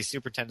 Geltner is the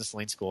superintendent of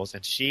Saline Schools,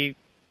 and she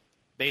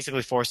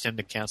basically forced him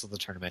to cancel the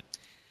tournament.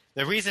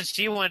 The reason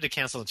she wanted to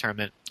cancel the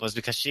tournament was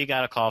because she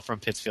got a call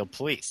from Pittsfield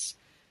Police.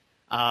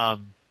 A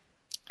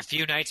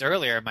few nights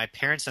earlier, my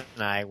parents and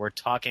I were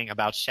talking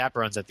about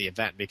chaperones at the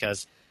event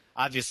because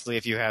obviously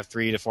if you have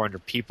 300 to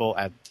 400 people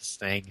at this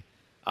thing,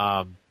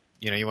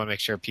 you want to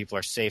make sure people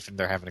are safe and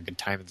they're having a good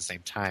time at the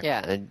same time.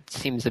 Yeah, it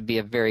seems to be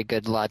a very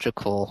good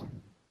logical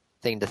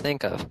thing to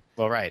think of.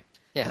 Well, right.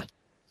 Yeah.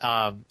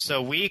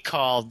 So we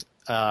called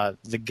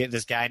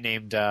this guy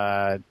named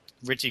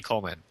Richie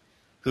Coleman,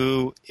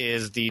 who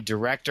is the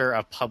director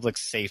of public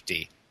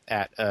safety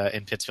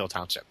in Pittsfield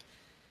Township.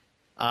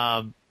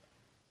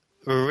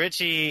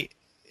 Richie,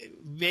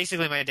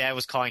 basically, my dad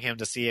was calling him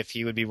to see if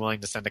he would be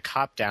willing to send a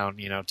cop down,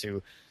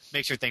 to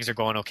make sure things are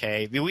going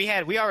okay.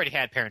 We already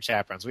had parent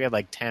chaperones. We had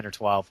like 10 or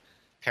 12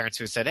 parents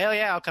who said, "Hell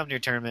yeah, I'll come to your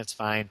tournament. It's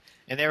fine,"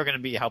 and they were going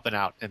to be helping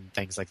out and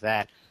things like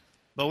that.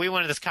 But we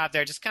wanted this cop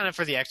there just kind of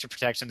for the extra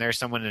protection. There's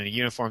someone in a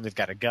uniform. They've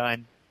got a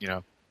gun.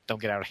 Don't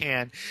get out of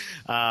hand.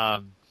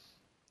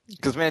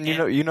 Because man,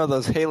 you know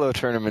those Halo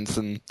tournaments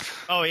and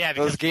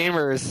those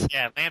gamers.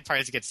 Yeah, LAN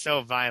parties get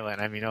so violent.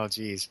 I mean, oh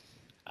geez.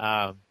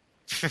 Yeah,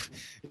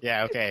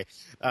 okay.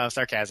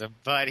 Sarcasm.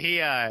 But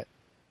he,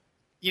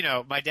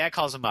 my dad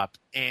calls him up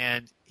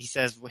and he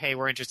says, "Hey,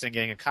 we're interested in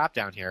getting a cop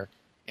down here,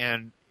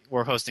 and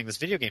we're hosting this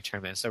video game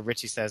tournament." So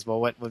Richie says,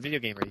 "Well, what video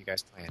game are you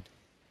guys playing?"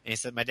 And he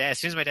said, as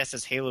soon as my dad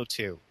says Halo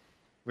 2,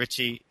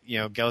 Richie,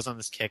 goes on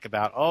this kick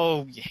about,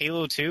 "Oh,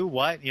 Halo 2?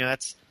 What?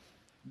 That's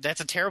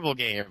a terrible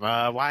game.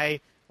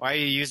 Why are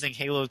you using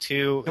Halo 2?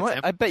 You know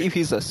what? I bet you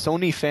he's a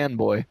Sony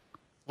fanboy."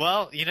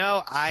 Well,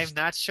 I'm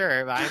not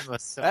sure. I'm a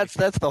Sony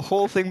that's the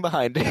whole thing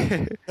behind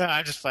it. No,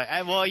 I'm just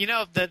playing. Well,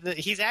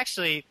 he's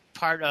actually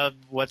part of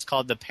what's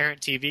called the Parent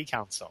TV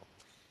Council.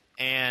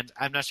 And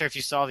I'm not sure if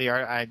you saw the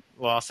art.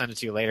 I'll send it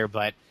to you later.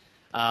 But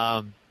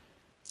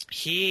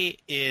he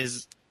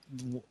is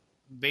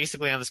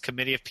basically on this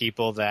committee of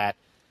people that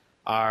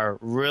are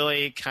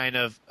really kind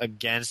of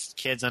against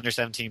kids under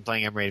 17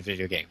 playing M-rated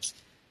video games.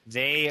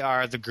 They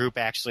are the group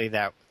actually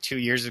that 2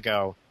 years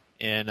ago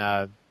in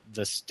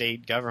the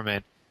state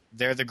government,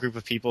 they're the group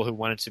of people who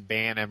wanted to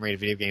ban M-rated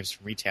video games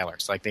from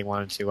retailers. Like they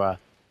wanted to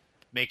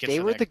make it. They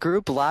were the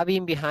group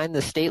lobbying behind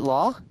the state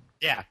law?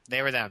 Yeah,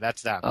 they were them.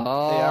 That's them.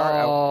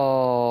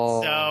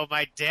 Oh. So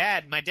my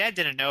dad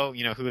didn't know,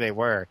 who they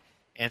were.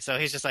 And so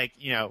he's just like,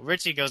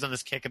 Richie goes on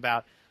this kick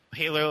about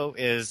Halo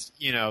is,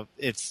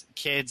 it's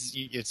kids,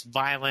 it's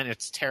violent,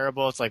 it's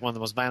terrible, it's like one of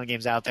the most violent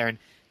games out there. And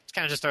it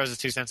kind of just throws his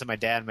 2 cents at my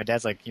dad. And my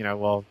dad's like,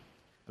 well,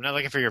 I'm not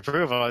looking for your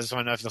approval. I just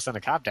want to know if you'll send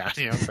a cop down.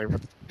 It's like,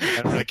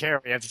 I don't really care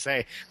what you have to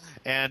say.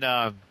 And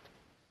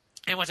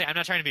once again, I'm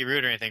not trying to be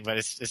rude or anything, but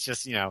it's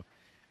just,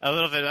 a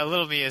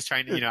little me is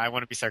trying to, I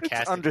want to be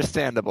sarcastic. It's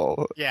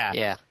understandable. Yeah.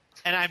 Yeah.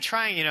 And I'm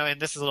trying, and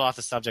this is a little off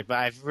the subject, but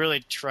I've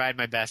really tried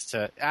my best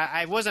to.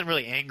 I wasn't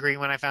really angry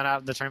when I found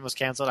out the tournament was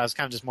canceled. I was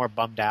kind of just more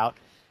bummed out.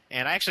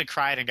 And I actually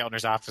cried in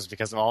Geltner's office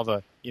because of all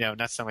the,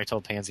 not something I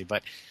told Pansy,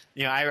 but,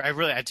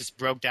 I just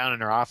broke down in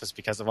her office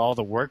because of all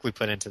the work we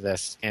put into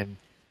this. And,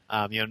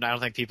 I don't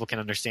think people can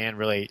understand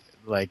really,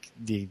 like,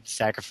 the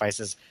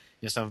sacrifices,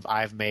 some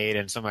I've made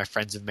and some of my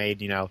friends have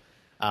made,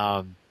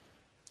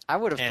 I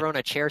would have thrown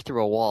a chair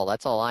through a wall.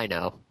 That's all I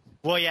know.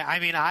 Well, yeah, I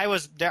mean, I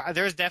was there.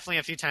 There was definitely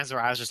a few times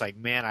where I was just like,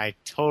 man, I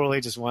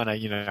totally just want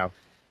to,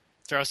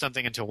 throw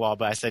something into a wall.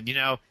 But I said,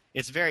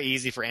 it's very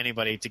easy for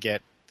anybody to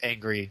get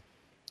angry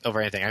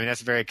over anything. I mean,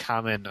 that's a very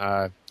common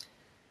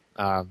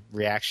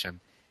reaction.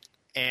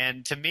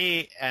 And to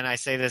me, and I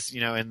say this,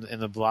 in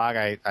the blog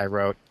I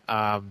wrote,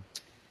 I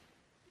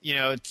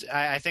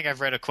think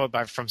I've read a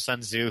quote from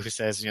Sun Tzu who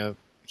says,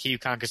 he who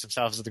conquers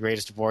himself is the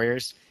greatest of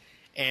warriors.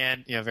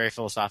 And, very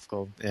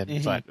philosophical.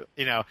 And, But,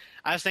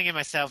 I was thinking to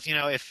myself,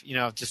 if,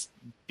 just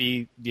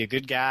be a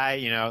good guy,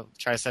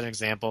 try to set an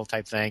example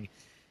type thing.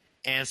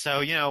 And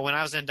so, when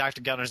I was in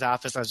Dr. Geltner's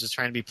office, I was just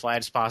trying to be polite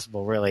as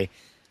possible, really.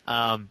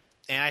 And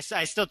I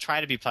still try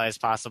to be polite as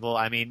possible.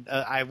 I mean,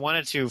 I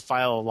wanted to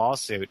file a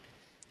lawsuit,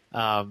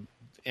 and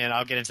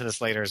I'll get into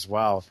this later as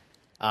well,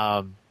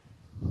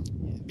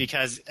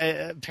 because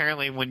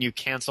apparently when you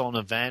cancel an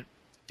event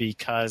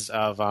because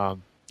of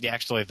the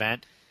actual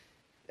event,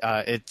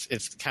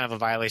 it's kind of a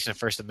violation of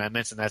First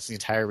Amendment, and that's the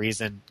entire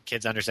reason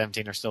kids under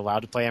 17 are still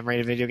allowed to play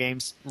M-rated video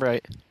games.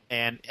 Right.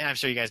 And I'm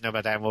sure you guys know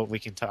about that, and we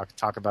can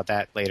talk about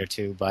that later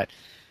too. But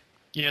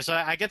so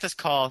I get this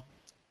call,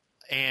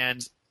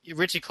 and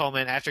Richie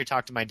Coleman, after he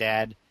talked to my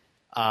dad,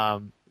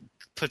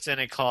 puts in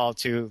a call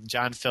to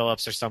John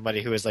Phillips or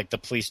somebody who is like the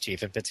police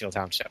chief in Pittsfield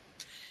Township,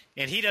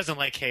 and he doesn't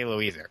like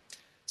Halo either.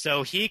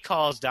 So he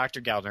calls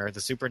Dr. Geltner,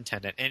 the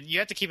superintendent, and you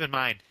have to keep in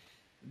mind,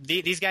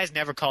 these guys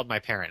never called my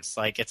parents.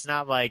 Like, it's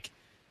not like,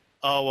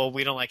 oh, well,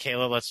 we don't like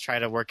Halo. Let's try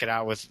to work it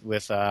out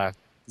with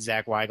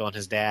Zach Weigel and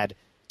his dad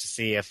to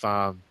see if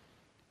they'll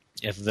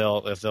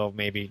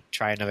maybe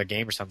try another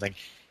game or something.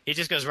 He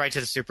just goes right to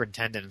the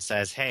superintendent and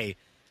says, hey,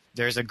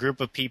 there's a group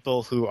of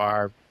people who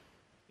are,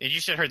 and you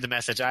should have heard the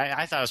message.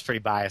 I thought it was pretty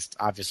biased,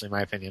 obviously, in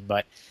my opinion,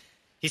 but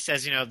he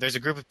says, there's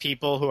a group of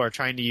people who are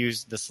trying to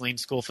use the Saline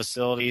School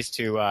facilities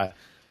to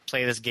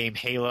play this game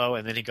Halo,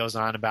 and then he goes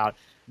on about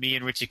me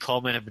and Richie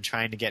Coleman have been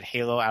trying to get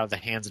Halo out of the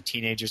hands of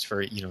teenagers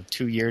for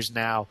 2 years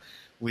now.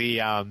 We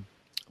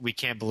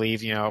can't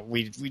believe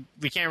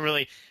we can't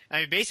really.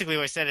 I mean, basically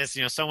what I said is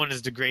someone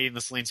is degrading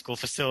the Saline School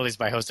facilities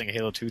by hosting a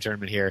Halo 2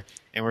 tournament here,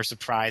 and we're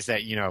surprised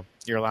that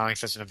you're allowing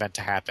such an event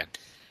to happen.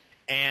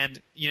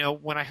 And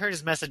when I heard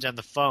his message on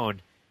the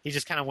phone, he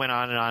just kind of went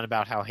on and on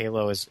about how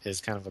Halo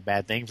is kind of a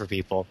bad thing for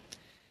people.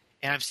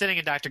 And I'm sitting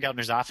in Dr.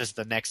 Geltner's office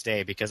the next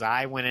day because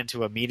I went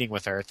into a meeting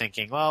with her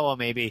thinking, well,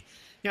 maybe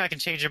I can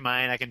change her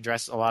mind. I can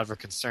address a lot of her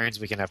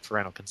concerns. We can have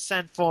parental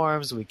consent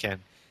forms. We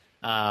can,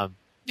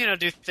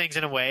 do things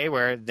in a way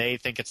where they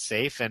think it's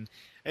safe. And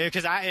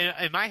because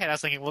in my head, I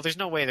was thinking, well, there's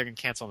no way they're going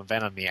to cancel an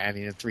event on me. I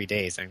mean, in 3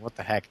 days. I mean, what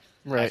the heck?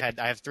 Right.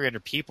 I have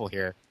 300 people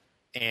here.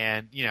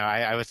 And,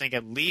 I would think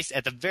at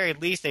the very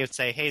least, they would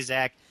say, hey,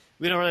 Zach,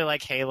 we don't really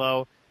like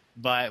Halo,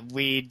 but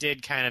we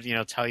did kind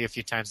of, tell you a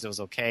few times it was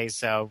okay.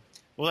 So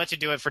we'll let you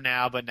do it for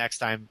now, but next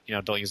time,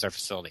 don't use our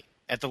facility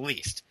at the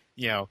least,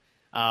 and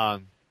I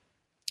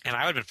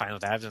would have been fine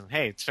with that. I was like,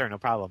 hey, sure, no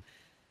problem.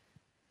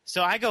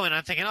 So I go in,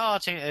 I'm thinking,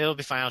 it'll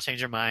be fine. I'll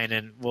change her mind,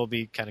 and we'll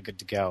be kind of good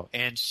to go.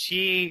 And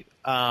she,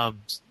 Dr.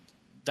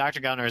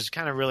 Geltner, is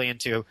kind of really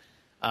into.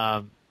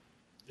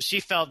 She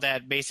felt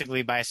that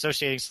basically by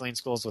associating Saline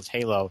schools with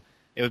Halo,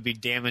 it would be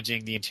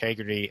damaging the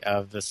integrity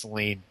of the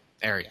Saline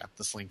area,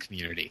 the Saline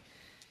community.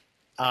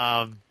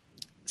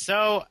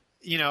 So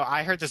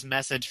I heard this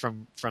message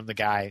from the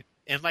guy,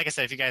 and like I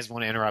said, if you guys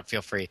want to interrupt,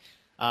 feel free.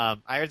 I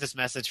heard this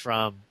message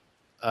from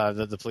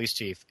the police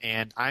chief,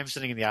 and I'm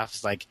sitting in the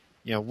office like,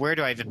 where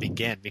do I even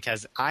begin?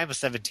 Because I'm a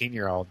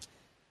 17-year-old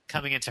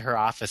coming into her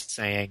office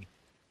saying,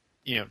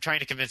 trying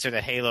to convince her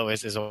that Halo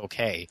is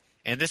okay.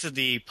 And this is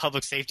the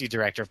public safety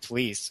director of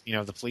police,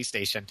 the police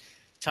station,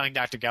 telling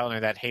Dr. Geltner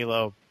that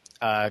Halo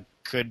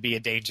could be a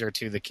danger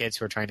to the kids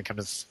who are trying to come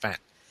to this event.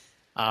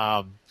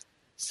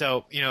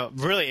 So,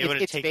 really, it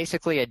would have taken... It's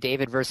basically a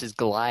David versus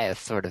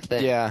Goliath sort of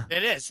thing. Yeah.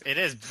 It is. It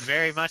is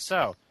very much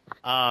so.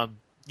 I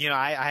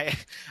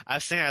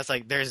was thinking, I was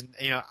like,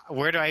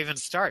 where do I even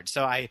start?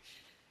 So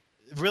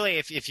really,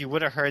 if you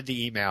would have heard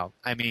the email,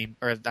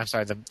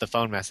 the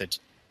phone message,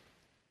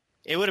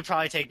 it would have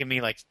probably taken me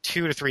like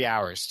 2 to 3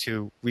 hours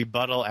to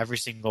rebuttal every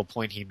single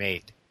point he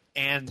made.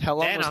 And How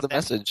long then was on the that-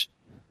 message?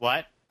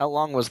 What? How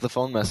long was the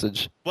phone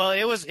message? Well,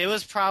 it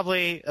was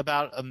probably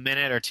about a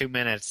minute or 2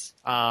 minutes.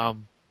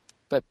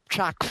 But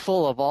chock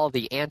full of all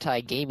the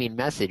anti-gaming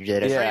message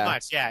that it Yeah. Pretty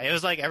much, yeah. It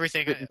was like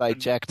everything. Written by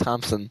Jack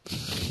Thompson.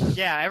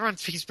 Yeah, everyone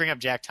keeps bringing up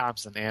Jack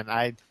Thompson, and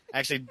I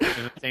actually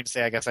thing to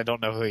say. I guess I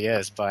don't know who he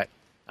is, but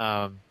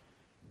I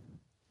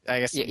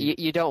guess.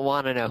 You don't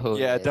want to know who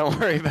Yeah, it is. don't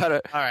worry about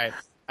it. All right.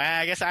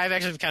 I guess I've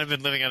actually kind of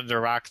been living under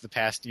a rock the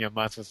past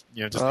month with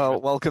just Oh,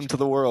 welcome to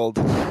the world.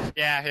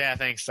 yeah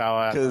thanks.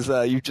 So Because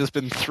you've just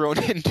been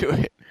thrown into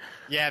it.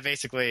 yeah,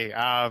 basically.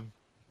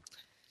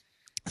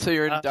 So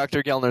you're in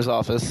Dr. Gellner's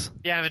office.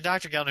 Yeah, I'm in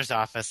Dr. Gellner's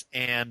office,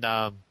 and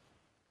I'm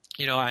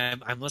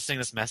listening to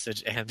this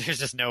message, and there's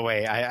just no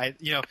way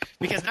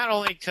because not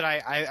only could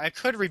I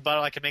could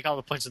rebuttal, I could make all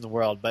the points in the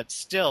world, but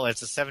still,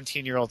 it's a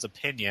 17-year-old's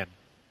opinion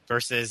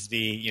versus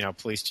the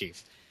police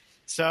chief.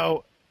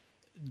 So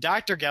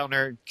Dr.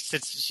 Gellner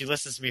she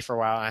listens to me for a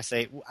while, and I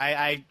say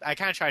I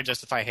kind of try to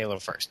justify Halo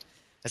first.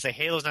 I say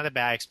Halo's not that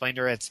bad. I explained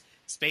to her it's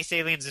space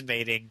aliens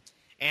invading,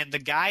 and the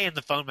guy in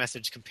the phone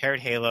message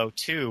compared Halo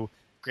to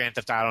Grand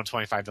Theft Auto and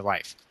 25 to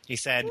Life. He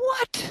said,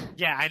 What?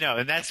 yeah, I know.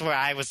 And that's where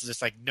I was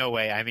just like, no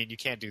way. I mean, you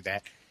can't do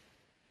that.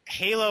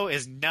 Halo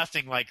is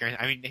nothing like Grand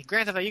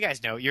Theft Auto, you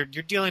guys know. You're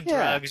dealing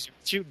drugs, you're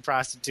shooting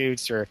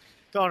prostitutes, you're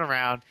going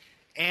around.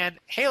 And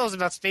Halo's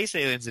about space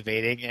aliens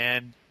invading,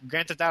 and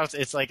Grand Theft Auto,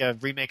 it's like a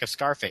remake of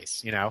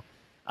Scarface,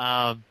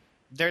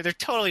 They're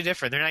totally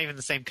different. They're not even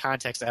the same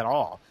context at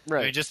all.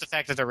 Right. I mean, just the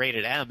fact that they're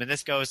rated M, and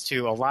this goes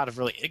to a lot of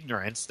really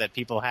ignorance that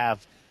people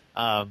have.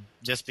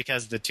 Just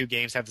because the two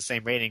games have the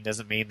same rating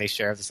doesn't mean they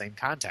share the same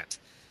content.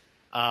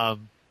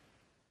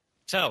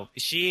 So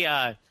she,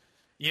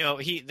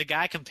 the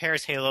guy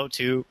compares Halo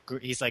to.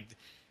 He's like,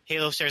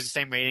 Halo shares the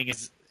same rating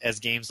as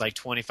games like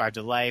 25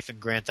 to Life and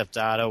Grand Theft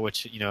Auto,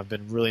 which have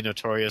been really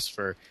notorious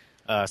for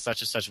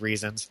such and such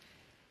reasons.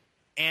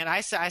 And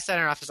I sat in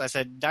her office. I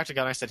said, Dr.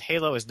 Gellner, I said,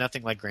 Halo is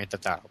nothing like Grand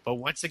Theft Auto. But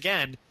once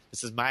again,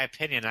 this is my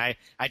opinion. I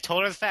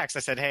told her the facts. I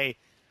said, hey.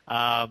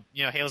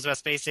 Halo's about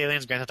space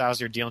aliens. Grand Theft Auto,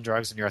 you're dealing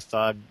drugs and you're a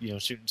thug,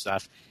 shooting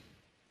stuff.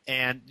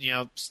 And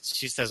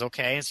she says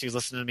okay, and she's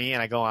listening to me,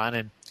 and I go on,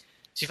 and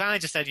she finally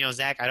just said,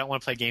 Zach, I don't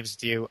want to play games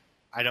with you.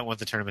 I don't want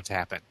the tournament to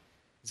happen.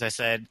 So I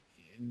said,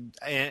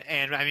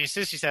 and I mean, as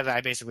soon as she said that,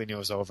 I basically knew it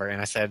was over. And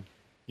I said,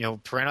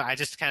 parental. I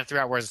just kind of threw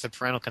out words. I said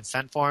parental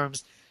consent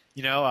forms.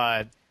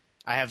 I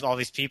have all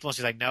these people. And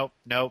she's like, nope,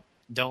 don't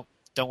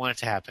want it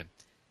to happen.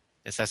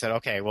 And so I said,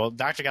 okay, well,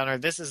 Dr.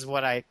 Gellner, this is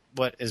what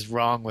is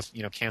wrong with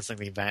canceling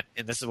the event,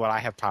 and this is what I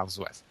have problems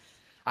with.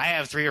 I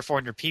have 300 or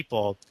 400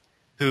 people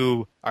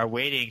who are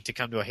waiting to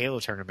come to a Halo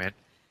tournament,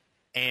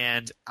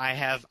 and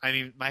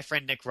my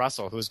friend Nick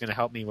Russell, who's going to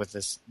help me with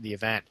the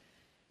event,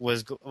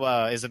 is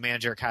a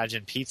manager at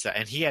Cajun Pizza,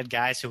 and he had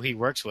guys who he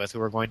works with who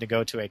were going to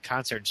go to a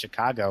concert in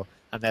Chicago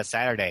on that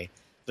Saturday,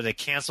 but they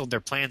canceled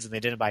their plans and they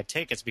didn't buy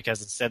tickets because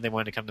instead they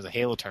wanted to come to the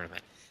Halo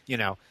tournament.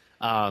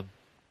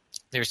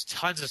 There's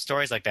tons of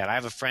stories like that. I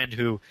have a friend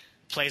who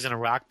plays in a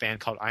rock band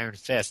called Iron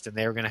Fist, and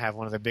they were going to have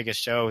one of their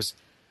biggest shows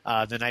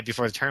the night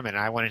before the tournament,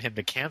 and I wanted him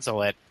to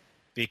cancel it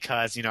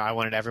because I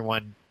wanted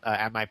everyone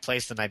at my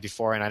place the night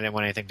before, and I didn't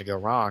want anything to go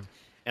wrong.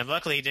 And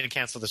luckily, he didn't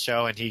cancel the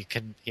show, and he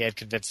had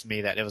convinced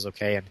me that it was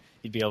okay and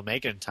he'd be able to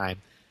make it in time.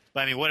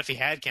 But I mean, what if he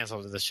had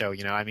canceled the show?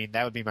 I mean,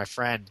 that would be my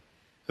friend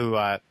who,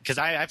 because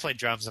I play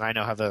drums and I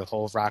know how the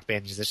whole rock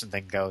band musician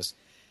thing goes.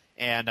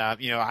 And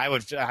I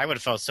would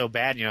have felt so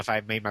bad, if I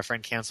made my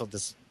friend cancel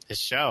his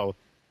show,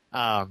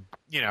 and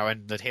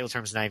the Halo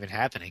tournament's not even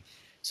happening.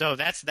 So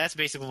that's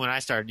basically when I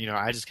started.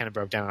 I just kind of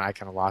broke down and I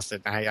kind of lost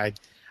it. I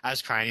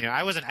was crying.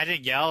 I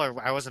didn't yell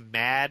or I wasn't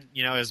mad.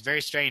 It was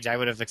very strange. I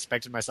would have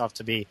expected myself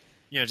to be,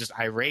 just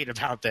irate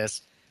about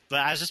this,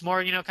 but I was just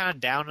more, kind of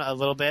down a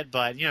little bit.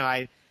 But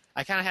I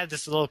kind of had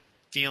this little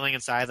feeling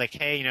inside, like,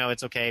 hey,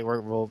 it's okay.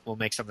 We'll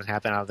make something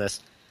happen out of this.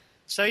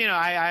 So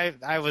I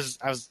was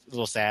a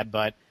little sad,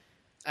 but.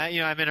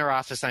 I'm in her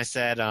office, and I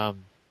said,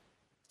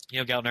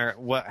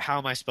 Gellner, how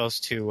am I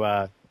supposed to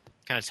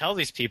kind of tell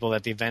these people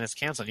that the event is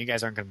canceled? You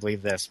guys aren't going to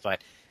believe this,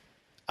 but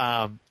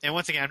and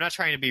once again, I'm not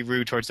trying to be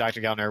rude towards Dr.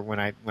 Gellner when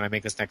I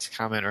make this next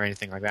comment or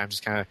anything like that. I'm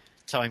just kind of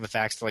telling the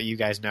facts to let you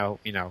guys know,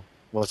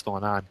 what's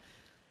going on.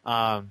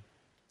 I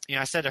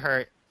said to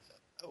her,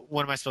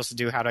 what am I supposed to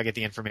do? How do I get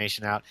the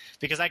information out?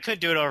 Because I could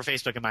do it over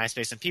Facebook and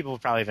MySpace, and people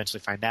would probably eventually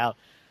find out.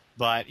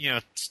 But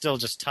it's still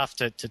just tough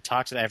to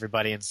talk to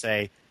everybody and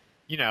say,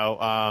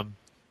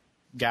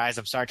 guys,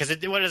 I'm sorry. Because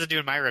what does it do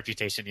in my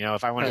reputation?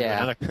 If I want to do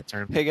another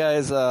term. Hey,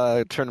 guys,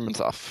 tournament's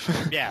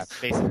off. Yeah,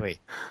 basically.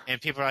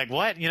 And people are like,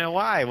 what?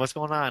 Why? What's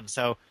going on?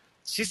 So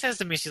she says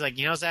to me, she's like,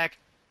 Zach,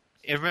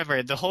 and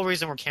remember, the whole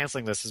reason we're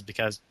canceling this is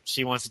because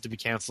she wants it to be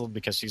canceled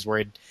because she's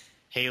worried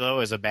Halo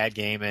is a bad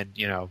game and,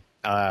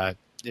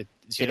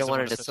 she don't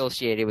want it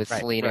associated with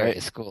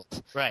Selena schools.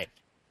 Right.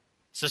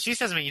 So she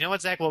says to me, you know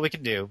what, Zach, what we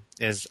can do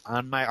is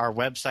on our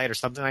website or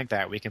something like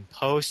that, we can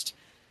post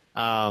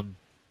a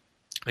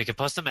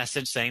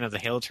message saying that the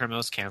Halo tournament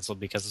was canceled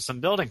because of some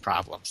building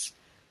problems.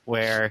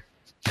 Where,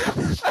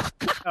 oh,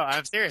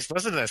 I'm serious.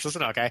 Listen to this.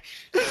 Listen, okay.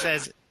 It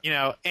says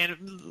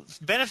And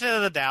benefit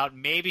of the doubt,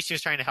 maybe she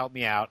was trying to help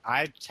me out.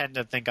 I tend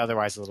to think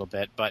otherwise a little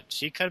bit, but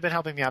she could have been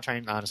helping me out,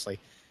 trying honestly.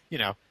 She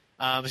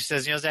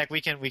says, Zach,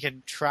 we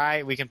can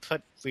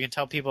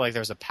tell people like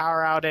there's a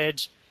power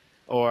outage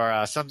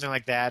or something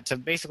like that to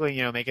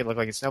basically make it look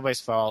like it's nobody's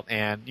fault,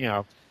 and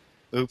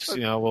oops,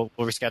 we'll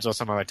reschedule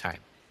some other time.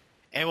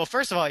 And well,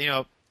 first of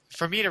all,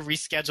 for me to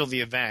reschedule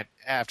the event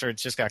after it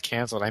just got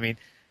canceled, I mean,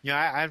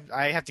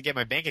 I have to get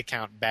my bank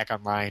account back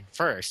online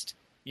first.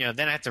 Then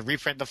I have to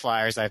reprint the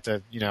flyers. I have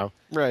to,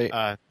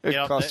 right.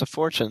 It costs a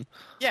fortune.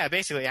 Yeah,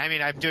 basically. I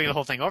mean, I'm doing the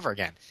whole thing over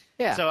again.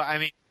 Yeah. So I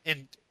mean,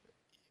 and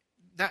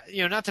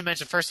not to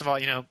mention, first of all,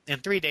 in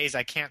 3 days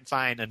I can't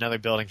find another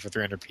building for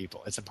 300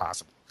 people. It's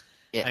impossible.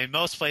 Yeah. I mean,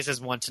 most places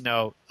want to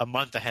know a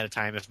month ahead of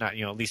time, if not,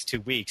 at least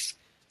 2 weeks,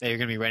 that you're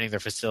going to be renting their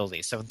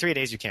facilities. So in 3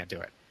 days you can't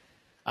do it.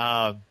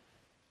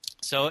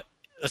 So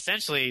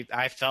essentially,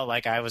 I felt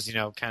like I was,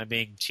 kind of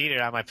being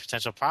cheated on my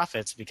potential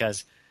profits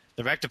because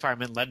the rec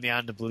department led me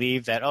on to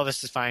believe that, oh,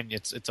 this is fine,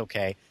 it's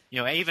okay.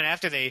 Even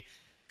after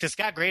because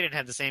Scott Graydon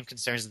had the same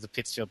concerns that the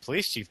Pittsfield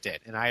police chief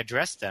did, and I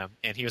addressed them,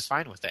 and he was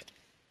fine with it.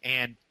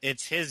 And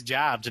it's his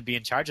job to be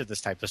in charge of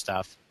this type of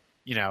stuff,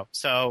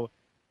 So,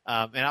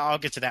 and I'll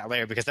get to that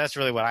later because that's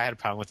really what I had a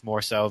problem with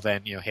more so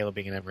than Halo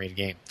being an M-rated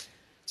game.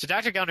 So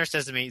Dr. Gunner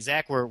says to me,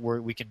 Zach,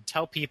 we can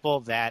tell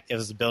people that it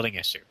was a building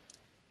issue.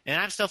 And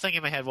I'm still thinking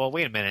in my head, well,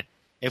 wait a minute.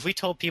 If we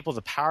told people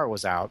the power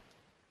was out,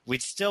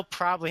 we'd still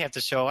probably have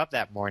to show up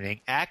that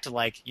morning, act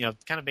like,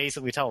 kind of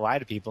basically tell a lie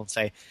to people and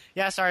say,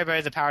 yeah, sorry,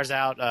 buddy, the power's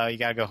out. You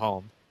got to go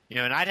home.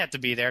 And I'd have to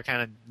be there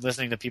kind of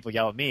listening to people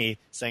yell at me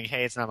saying,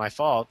 hey, it's not my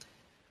fault.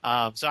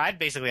 So I'd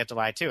basically have to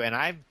lie too.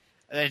 And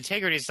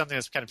integrity is something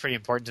that's kind of pretty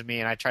important to me,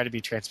 and I try to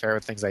be transparent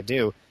with things I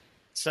do.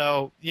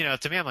 So,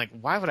 to me, I'm like,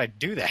 why would I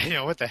do that?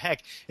 What the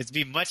heck? It'd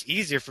be much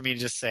easier for me to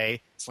just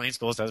say, Slane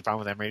Schools has a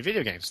problem with M-rated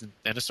video games, and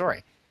end of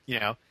story,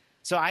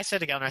 So I said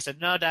to Gunner, I said,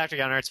 no, Dr.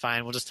 Gunner, it's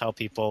fine. We'll just tell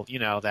people,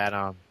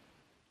 that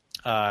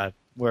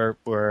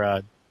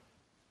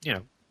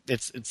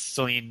it's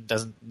Celine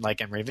doesn't like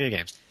M-rated video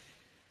games.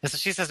 And so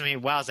she says to me,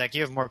 wow, Zach,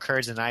 you have more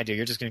courage than I do.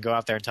 You're just going to go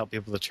out there and tell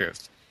people the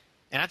truth.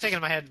 And I'm thinking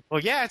in my head, well,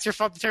 yeah, it's your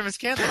fault the tournament's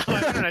canceled.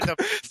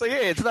 It's like,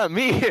 hey, it's not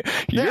me.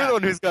 You're the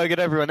one who's going to get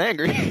everyone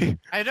angry.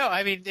 I know.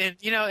 I mean,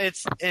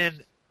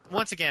 and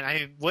once again, I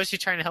mean, was she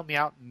trying to help me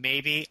out?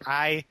 Maybe.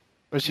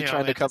 Was she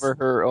trying to cover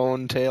her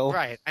own tail?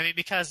 Right. I mean,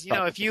 because,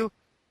 if you,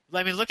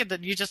 look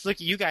at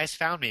you guys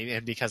found me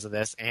and because of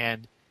this,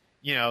 and,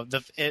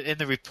 in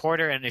the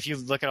Reporter, and if you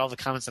look at all the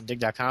comments on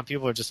dig.com,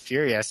 people are just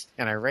furious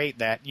and irate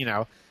that,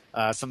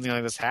 something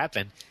like this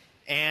happened.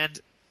 And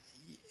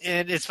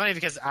it's funny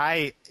because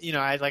like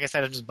I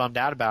said, I'm just bummed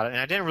out about it, and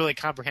I didn't really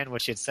comprehend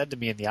what she had said to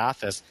me in the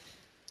office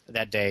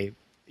that day,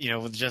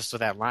 just with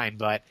that line.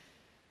 But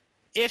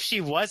if she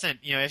wasn't,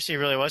 if she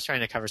really was trying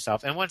to cover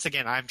herself, and once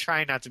again, I'm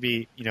trying not to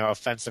be,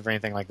 offensive or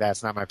anything like that.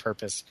 It's not my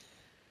purpose.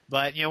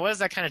 But, what does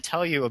that kind of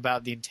tell you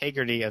about the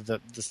integrity of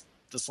the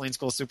Slane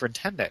School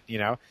superintendent?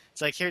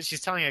 It's like here she's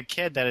telling a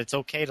kid that it's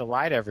okay to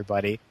lie to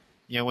everybody,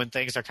 when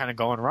things are kind of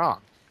going wrong.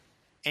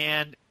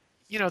 And,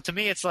 to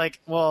me, it's like,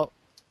 well,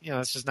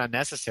 it's just not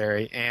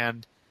necessary.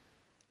 And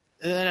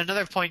then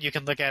another point you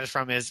can look at it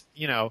from is,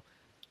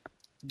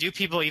 do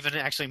people even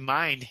actually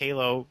mind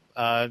Halo,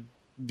 a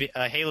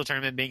Halo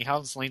tournament being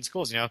held in Slane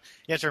Schools? You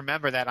have to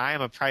remember that I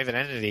am a private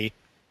entity.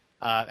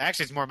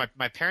 Actually, it's more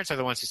my parents are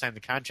the ones who signed the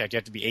contract. You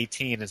have to be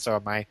 18, and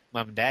so my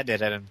mom and dad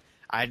did it, and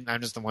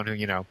I'm just the one who,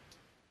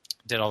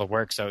 did all the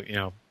work. So,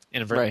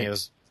 inadvertently, It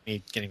was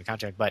me getting the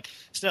contract. But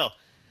still,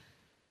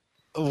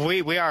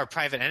 we are a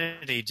private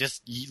entity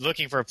just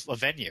looking for a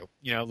venue,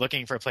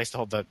 looking for a place to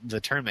hold the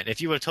tournament.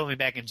 If you would have told me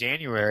back in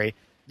January,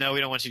 no, we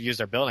don't want you to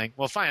use our building,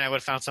 well, fine, I would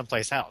have found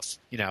someplace else,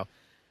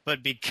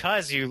 But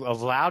because you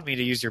allowed me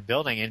to use your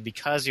building, and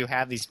because you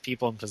have these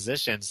people in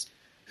positions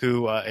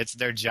who it's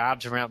their job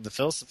to rent the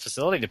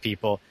facility to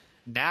people,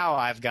 now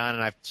I've gone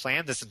and I've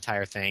planned this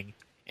entire thing,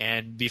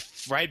 and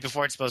right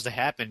before it's supposed to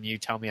happen, you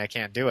tell me I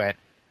can't do it.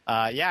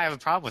 Yeah, I have a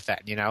problem with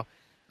that,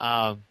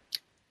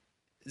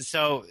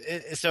 So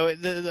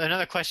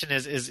another question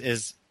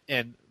is,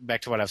 and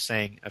back to what I was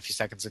saying a few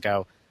seconds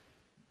ago,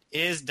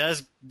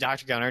 does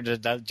Dr. Gunner,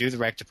 do the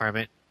rec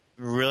department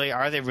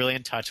are they really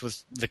in touch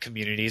with the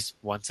community's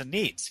wants and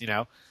needs?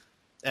 Do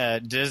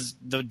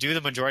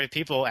the majority of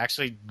people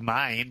actually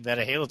mind that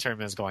a Halo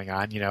tournament is going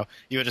on? You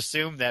would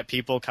assume that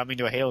people coming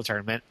to a Halo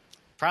tournament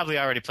probably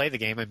already played the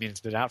game. I mean, it's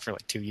been out for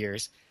like 2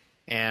 years,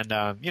 and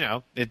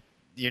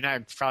you're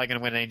not probably going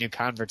to win any new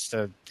converts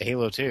to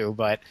Halo 2,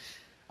 but.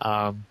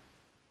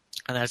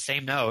 On that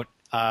same note,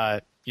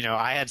 I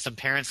had some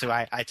parents who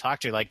I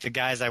talked to, like the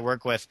guys I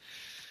work with,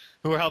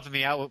 who were helping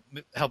me out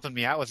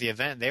with the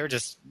event. They were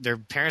their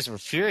parents were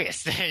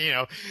furious.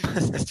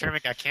 This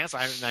tournament got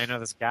canceled. I know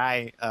this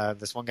guy,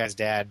 this one guy's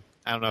dad.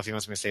 I don't know if he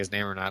wants me to say his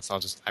name or not, so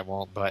I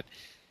won't. But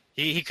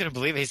he couldn't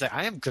believe it. He's like,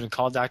 I am going to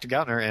call Dr.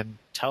 Gunner and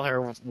tell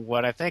her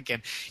what I think.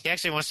 And he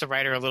actually wants to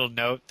write her a little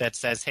note that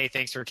says, hey,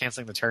 thanks for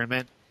canceling the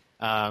tournament.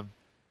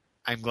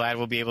 I'm glad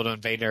we'll be able to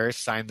invade Earth,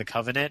 sign the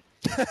Covenant.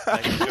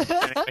 Like,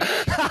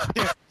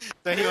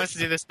 so he wants to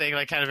do this thing,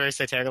 like kind of very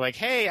satirical, like,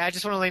 hey, I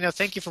just want to let you know,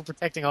 thank you for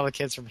protecting all the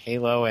kids from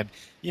Halo, and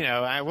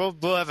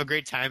we'll have a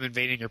great time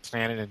invading your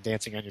planet and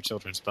dancing on your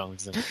children's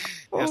bones, and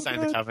sign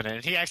the Covenant.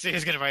 And he actually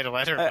is going to write a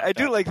letter. I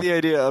do like the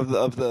idea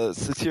of the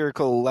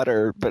satirical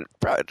letter, but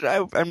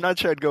I'm not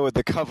sure I'd go with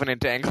the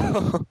Covenant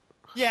angle.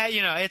 Yeah,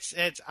 it's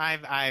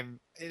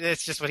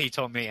just what he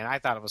told me, and I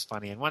thought it was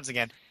funny. And once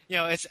again,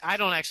 I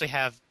don't actually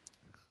have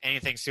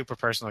anything super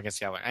personal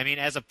against Yeller. I mean,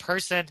 as a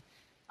person,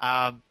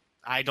 I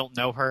don't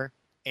know her,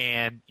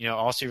 and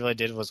all she really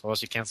did was,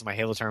 she canceled my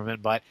Halo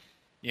tournament. But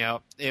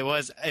it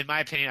was, in my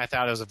opinion, I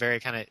thought it was a very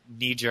kind of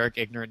knee-jerk,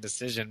 ignorant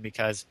decision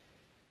because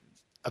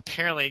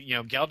apparently,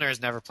 Geltner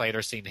has never played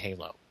or seen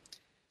Halo.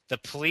 The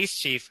police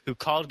chief who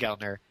called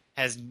Geltner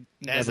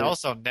has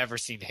also never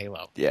seen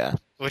Halo. Yeah.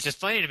 Which is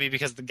funny to me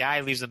because the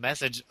guy leaves a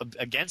message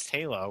against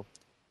Halo,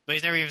 but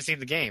he's never even seen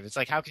the game. It's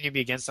like, how can you be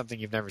against something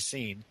you've never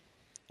seen?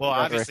 Well,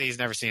 obviously he's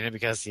never seen it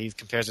because he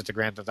compares it to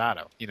Grand Theft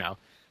Auto,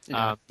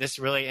 Yeah. This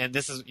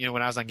is,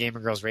 when I was on Gamer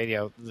Girls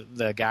Radio,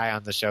 the guy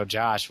on the show,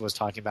 Josh, was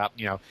talking about,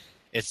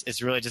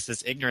 it's really just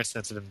this ignorance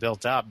that's been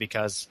built up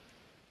because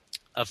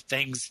of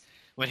things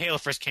when Halo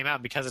first came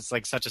out, because it's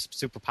like such a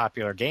super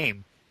popular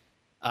game.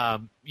 A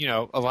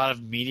lot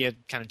of media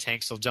kind of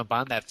tanks will jump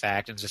on that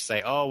fact and just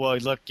say, oh, well,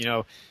 look,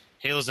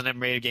 Halo's an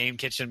M-rated game,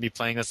 kids shouldn't be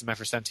playing this in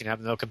FR17 app,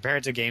 and they'll compare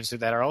it to games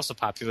that are also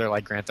popular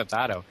like Grand Theft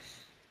Auto.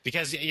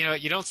 Because,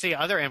 you don't see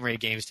other M-rated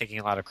games taking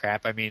a lot of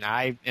crap. I mean,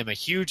 I am a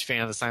huge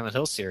fan of the Silent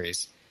Hill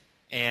series.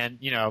 And,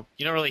 you don't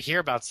really hear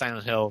about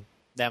Silent Hill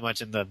that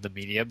much in the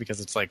media because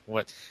it's like,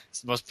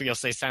 most people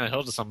say Silent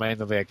Hill to somebody and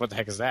they'll be like, what the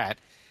heck is that?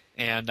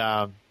 And,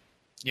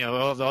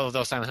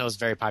 although Silent Hill is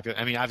very popular,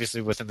 I mean,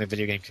 obviously within the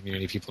video game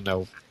community, people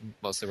know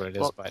mostly what it is.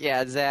 Well, but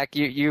yeah, Zach,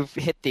 you've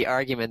hit the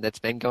argument that's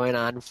been going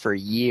on for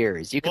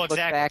years. You could look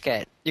back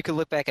at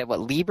what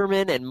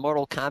Lieberman and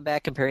Mortal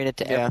Kombat, comparing it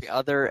to every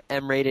other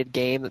M-rated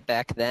game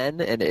back then,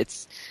 and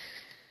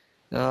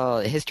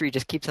history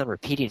just keeps on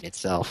repeating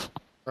itself.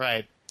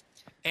 Right,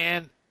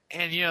 and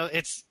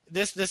it's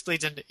this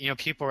leads into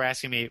people were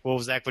asking me, well,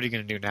 Zach, what are you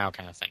going to do now,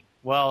 kind of thing.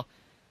 Well.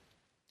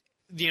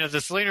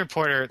 The Selene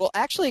Reporter. Well,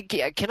 actually,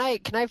 can I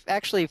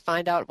actually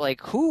find out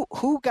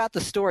who got the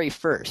story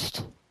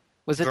first?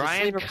 Was it Brian, the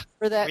Selene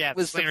Reporter that yeah,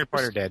 was the Selene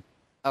Reporter did.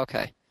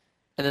 Okay,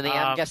 and then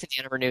I'm guessing the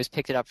Ann Arbor News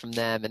picked it up from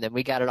them, and then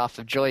we got it off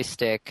of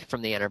Joystick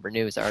from the Ann Arbor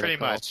News article. Pretty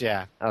much,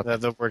 yeah. Okay.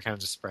 The word kind of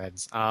just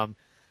spreads.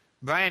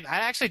 Brian, I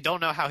actually don't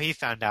know how he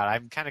found out.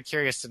 I'm kind of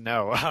curious to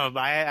know.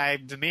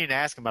 I've been meaning to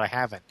ask him, but I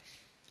haven't.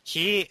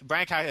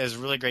 Brian Cox is a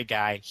really great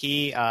guy.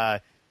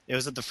 It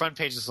was at the front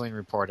page of the Selene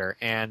Reporter,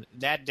 and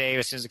that day,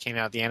 as soon as it came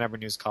out, the Ann Arbor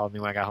News called me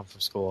when I got home from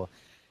school,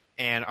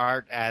 and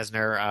Art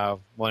Asner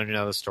wanted to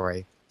know the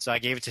story, so I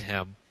gave it to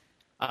him.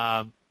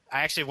 I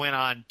actually went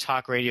on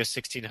Talk Radio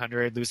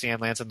 1600, Lucy Ann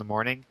Lance in the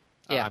morning.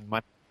 On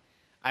Monday.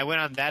 I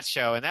went on that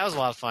show, and that was a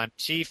lot of fun.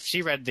 She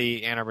read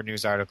the Ann Arbor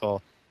News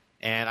article,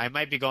 and I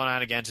might be going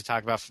on again to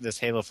talk about this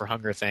Halo for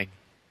Hunger thing.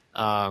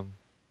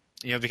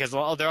 Because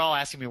they're all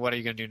asking me, what are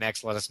you going to do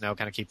next? Let us know,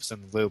 kind of keep us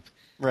in the loop.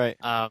 Right.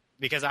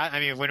 Because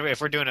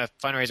if we're doing a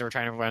fundraiser, we're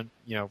trying to run,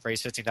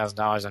 raise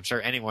 $15,000. I'm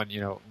sure anyone,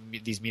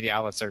 these media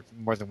outlets are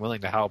more than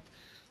willing to help.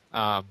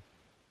 Well,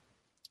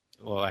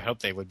 I hope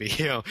they would be,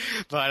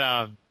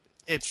 but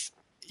it's,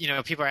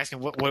 people are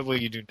asking, what will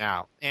you do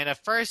now? And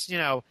at first,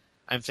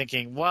 I'm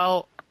thinking,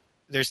 well,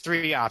 there's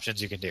three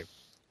options you can do.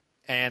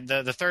 And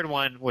the third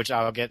one, which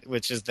I'll get,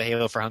 which is the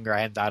Halo for Hunger, I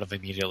hadn't thought of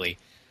immediately.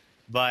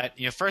 But,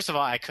 first of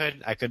all, I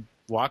could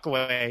walk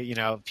away,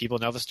 people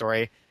know the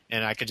story,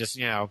 and I could just,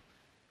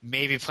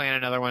 maybe plan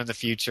another one in the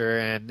future,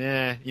 and,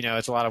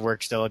 it's a lot of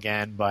work still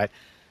again, but,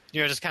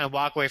 just kind of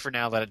walk away for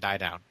now, let it die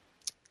down.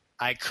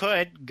 I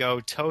could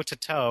go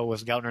toe-to-toe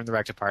with Geltner in the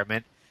rec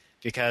department,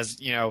 because,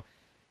 it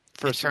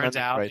turns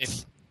out...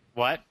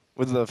 What?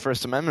 With the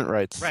First Amendment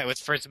rights. Right, with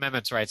First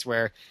Amendment rights,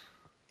 where,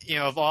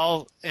 of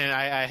all... And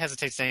I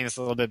hesitate saying this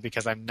a little bit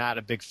because I'm not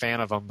a big fan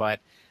of them, but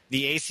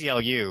the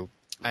ACLU...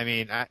 I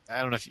mean, I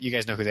don't know if you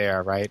guys know who they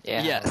are, right?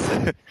 Yeah. Yes.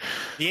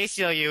 The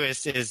ACLU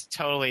is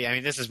totally,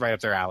 this is right up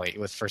their alley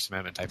with First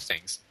Amendment type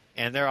things.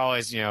 And they're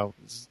always,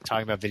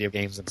 talking about video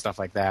games and stuff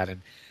like that.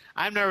 And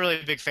I'm not really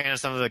a big fan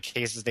of some of the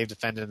cases they've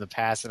defended in the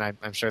past, and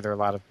I'm sure there are a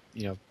lot of,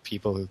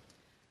 people who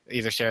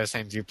either share the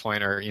same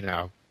viewpoint or,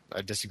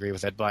 disagree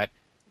with it. But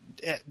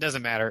it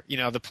doesn't matter.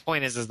 The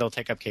point is they'll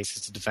take up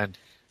cases to defend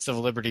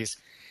civil liberties.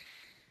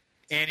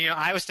 And,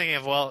 I was thinking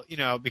of, well,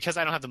 because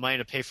I don't have the money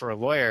to pay for a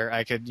lawyer,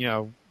 I could,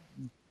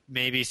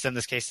 maybe send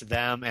this case to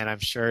them, and I'm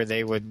sure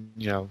they would,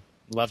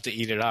 love to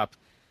eat it up.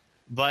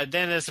 But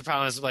then there's the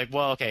problem is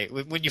well, okay,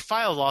 when you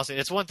file a lawsuit,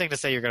 it's one thing to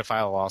say you're going to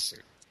file a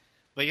lawsuit,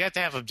 but you have to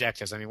have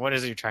objectives. I mean, what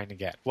is it you're trying to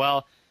get?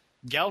 Well,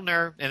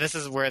 Geltner, and this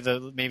is where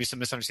maybe some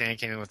misunderstanding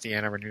came in with the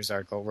Ann Arbor News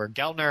article, where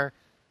Geltner,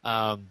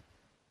 I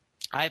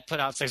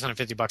put out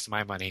 $650 of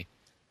my money,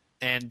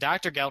 and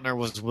Dr. Geltner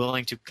was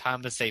willing to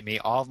compensate me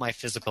all of my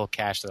physical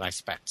cash that I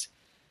spent.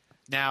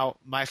 Now,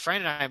 my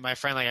friend,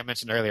 like I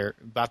mentioned earlier,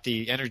 about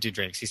the energy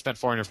drinks, he spent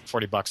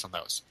 $440 on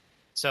those.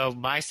 So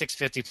my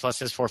 650 plus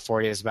his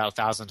 440 is about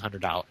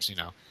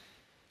 $1,100.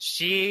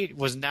 She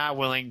was not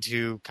willing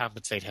to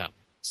compensate him.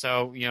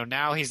 So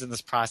now he's in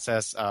this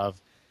process of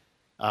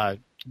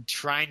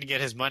trying to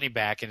get his money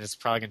back, and it's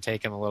probably going to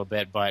take him a little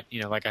bit. But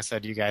like I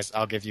said, you guys,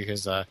 I'll give you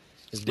his money.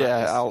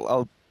 Yeah,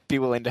 I'll be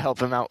willing to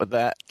help him out with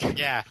that.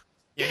 Yeah,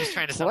 he's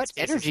trying to sell What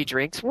spaces. energy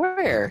drinks?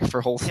 Where?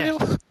 For wholesale?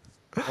 Yeah.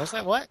 What's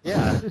that? What?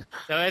 Yeah.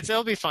 So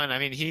it'll be fun. I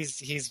mean,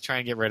 he's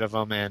trying to get rid of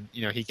them, and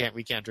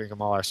we can't drink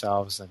them all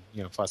ourselves, and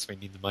plus we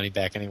need the money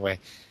back anyway.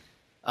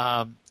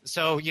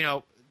 So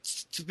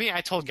to me,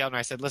 I told Geltner,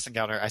 I said, listen,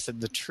 Geltner, I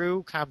said the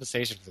true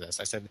compensation for this.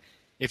 I said,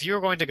 if you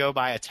were going to go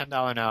buy a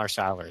 $10 an hour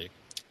salary,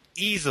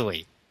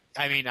 easily.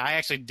 I mean, I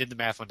actually did the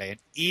math one day, and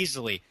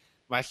easily,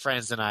 my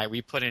friends and I,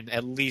 we put in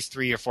at least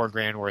 $3 or $4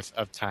 grand worth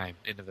of time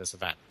into this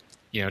event.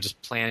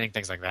 Just planning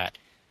things like that.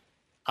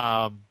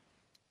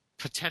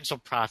 Potential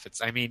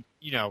profits. I mean,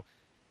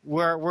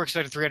 we're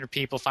expecting 300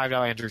 people,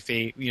 $5 entry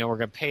fee. We're going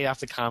to pay off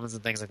the commons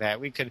and things like that.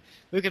 We could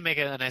make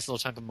a nice little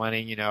chunk of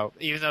money.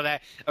 Even though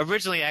that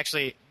originally,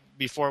 actually,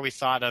 before we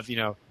thought of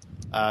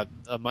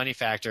a money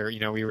factor,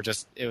 we were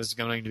just, it was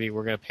going to be,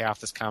 we're going to pay off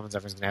this commons,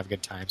 everyone's going to have a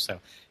good time. So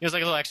it was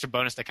like a little extra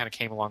bonus that kind of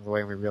came along the way,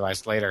 and we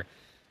realized later.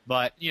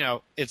 But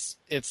it's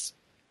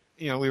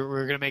we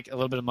were going to make a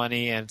little bit of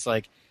money, and it's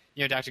like,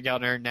 Dr.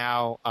 Geltner,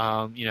 now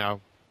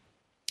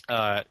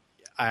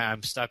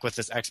I'm stuck with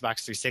this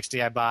Xbox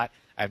 360 I bought.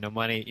 I have no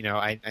money.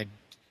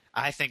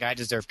 I think I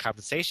deserve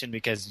compensation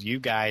because you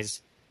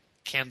guys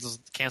canceled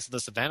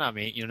this event on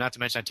me. Not to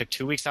mention I took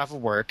 2 weeks off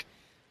of work.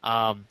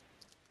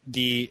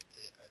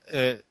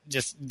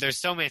 Just there's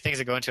so many things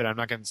that go into it. I'm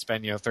not going to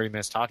spend 30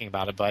 minutes talking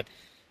about it, but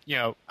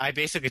I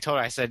basically told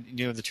her, I said,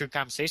 the true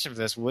compensation for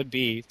this would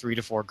be $3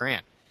 to $4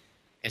 grand,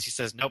 and she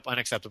says, nope,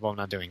 unacceptable. I'm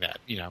not doing that.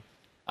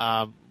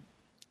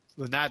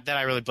 Not that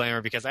I really blame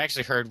her, because I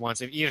actually heard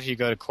once, even if you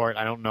go to court,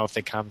 I don't know if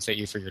they compensate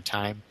you for your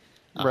time,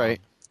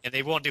 Right. And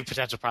they won't do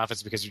potential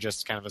profits because you're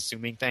just kind of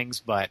assuming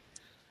things, but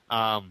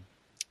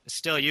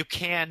still, you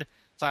can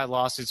file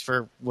lawsuits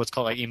for what's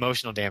called like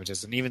emotional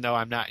damages. And even though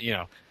I'm not,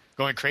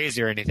 going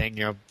crazy or anything,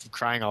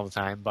 crying all the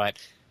time, but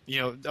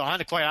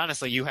quite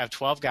honestly, you have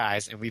 12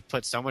 guys, and we've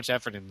put so much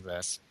effort into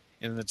this,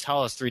 and then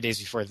tell us 3 days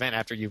before the event,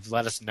 after you've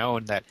let us know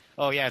that,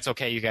 oh yeah, it's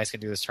okay, you guys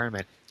can do this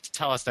tournament, to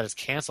tell us that it's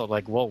canceled.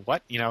 Like, well,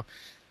 what?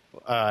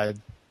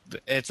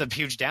 It's a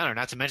huge downer.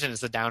 Not to mention,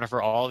 it's a downer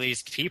for all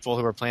these people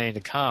who are planning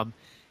to come,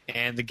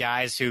 and the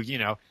guys who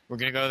were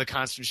going to go to the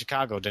concert in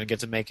Chicago didn't get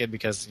to make it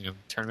because the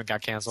tournament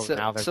got canceled.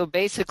 So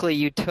basically,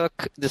 you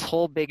took this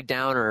whole big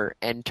downer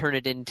and turned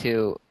it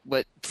into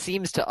what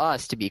seems to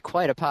us to be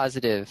quite a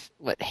positive,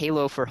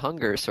 Halo for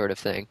Hunger sort of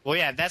thing. Well,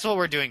 yeah, that's what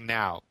we're doing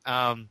now.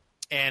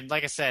 And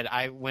like I said,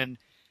 when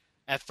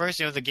at first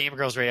the Gamer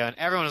Girls Radio, and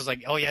everyone was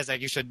like, "Oh yeah,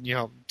 Zach, you should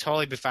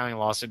totally be filing a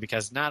lawsuit,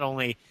 because not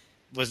only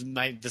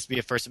might this be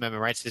a First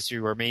Amendment rights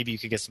issue where maybe you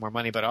could get some more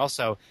money, but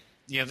also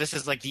this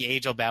is like the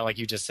age-old battle, like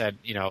you just said.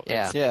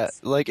 Yeah,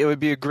 like it would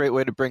be a great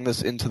way to bring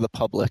this into the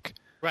public.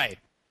 Right.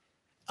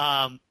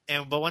 But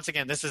once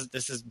again, this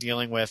is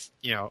dealing with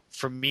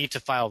for me to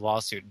file a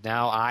lawsuit,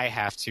 now I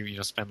have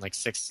to spend like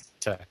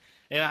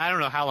I don't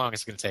know how long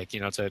it's going to take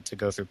to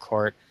go through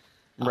court.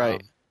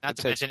 Right. Not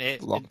to mention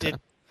it.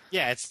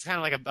 Yeah, it's kind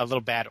of like a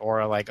little bad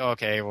aura. Like,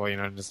 okay, well,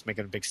 I'm just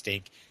making a big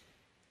stink.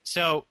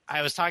 So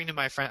I was talking to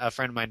a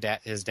friend of mine,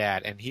 his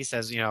dad, and he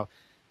says,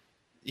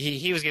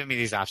 he was giving me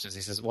these options. He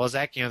says, well,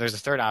 Zach, there's a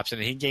third option,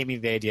 and he gave me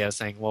the idea of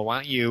saying, well, why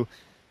don't you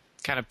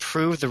kind of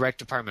prove the rec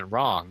department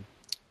wrong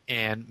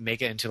and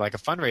make it into like a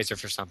fundraiser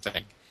for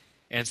something.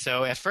 And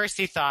so at first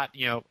he thought,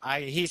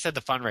 he said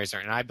the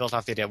fundraiser, and I built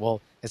off the idea,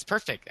 well, it's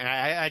perfect. And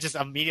I just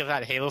immediately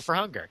thought Halo for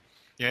Hunger.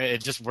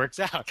 It just works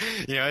out.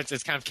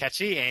 It's kind of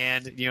catchy,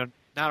 and,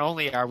 not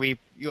only are we,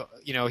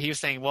 he was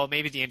saying, well,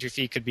 maybe the entry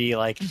fee could be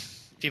like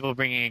people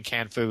bringing in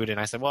canned food. And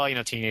I said, well,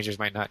 teenagers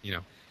might not,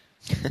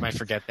 might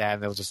forget that,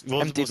 and they'll just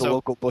empty the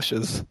local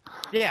bushes.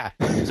 Yeah.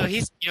 So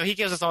he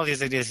gives us all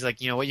these ideas. He's like,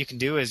 what you can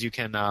do is you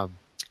can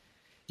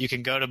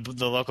go to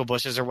the local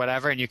bushes or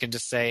whatever, and you can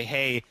just say,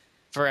 hey,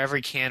 for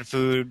every canned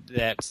food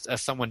that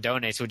someone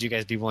donates, would you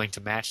guys be willing to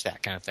match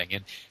that kind of thing?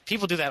 And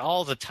people do that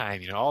all the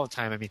time, all the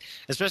time. I mean,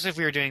 especially if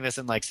we were doing this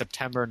in like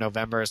September,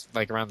 November,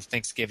 like around the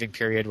Thanksgiving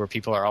period where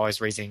people are always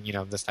raising,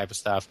 this type of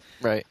stuff.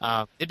 Right.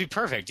 It'd be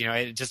perfect.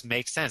 It just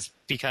makes sense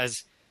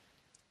because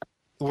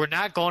we're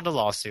not going to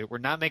lawsuit. We're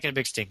not making a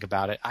big stink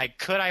about it.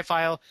 Could I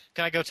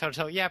go toe to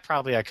toe? Yeah,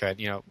 probably I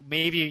could.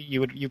 Maybe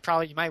you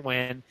might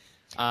win,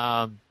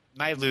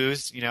 might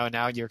lose.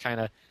 Now you're kind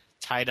of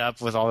tied up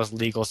with all this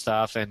legal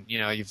stuff, and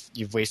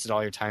you've wasted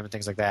all your time and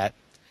things like that.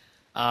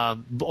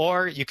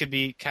 Or you could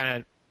be kind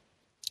of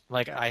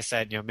like I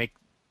said, make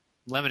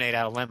lemonade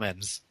out of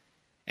lemons,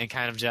 and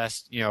kind of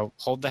just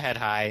hold the head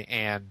high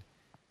and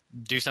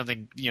do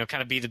something,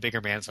 kind of be the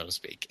bigger man, so to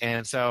speak.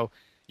 And so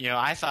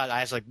I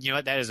was like,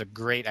 what, that is a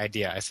great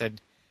idea. I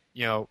said,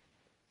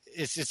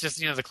 it's just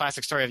the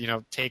classic story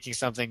of taking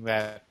something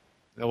that,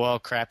 well,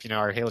 crap,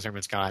 our Halo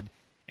tournament's gone,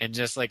 and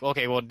just like,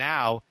 okay, well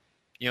now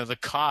the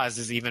cause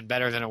is even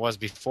better than it was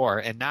before.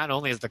 And not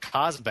only is the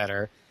cause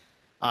better,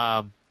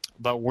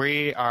 but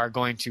we are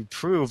going to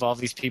prove all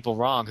these people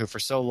wrong who for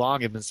so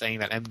long have been saying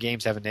that M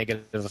games have a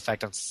negative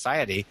effect on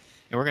society,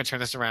 and we're going to turn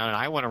this around. And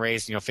I want to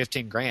raise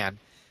 15 grand.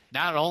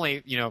 Not only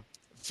are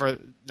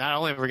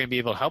we going to be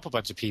able to help a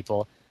bunch of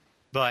people,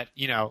 but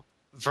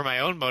for my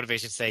own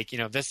motivation's sake,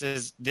 this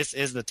is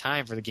the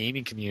time for the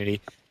gaming community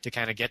to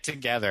kind of get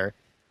together.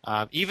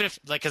 Even if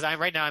because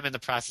right now I'm in the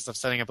process of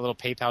setting up a little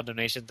PayPal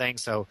donation thing,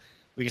 so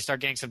we can start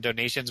getting some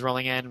donations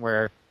rolling in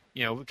where.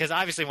 Because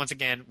obviously, once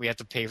again, we have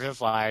to pay for the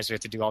flyers, we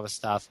have to do all this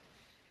stuff,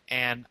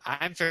 and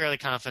I'm fairly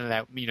confident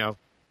that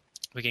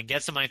we can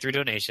get some money through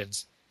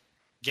donations,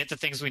 get the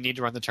things we need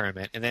to run the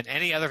tournament, and then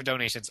any other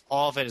donations,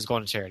 all of it is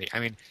going to charity. I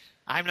mean,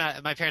 I'm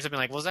not. My parents have been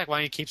like, "Well, Zach, why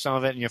don't you keep some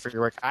of it, for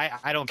your work?"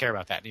 I don't care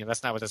about that.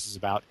 That's not what this is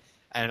about,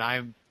 and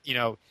I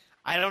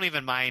don't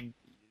even mind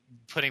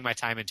putting my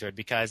time into it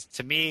because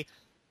to me,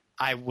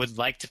 I would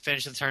like to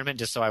finish the tournament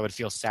just so I would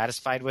feel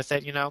satisfied with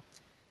it.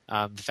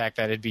 The fact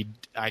that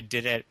I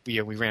did it, we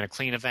ran a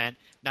clean event.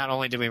 Not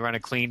only did we run a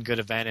clean, good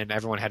event and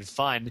everyone had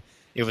fun,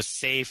 it was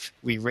safe.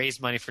 We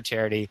raised money for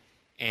charity,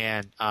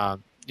 and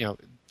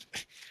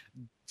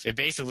it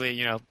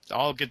basically,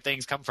 all good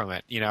things come from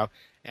it. And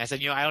I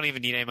said, I don't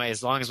even need any money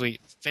as long as we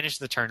finish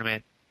the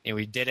tournament and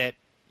we did it.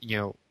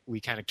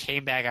 We kind of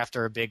came back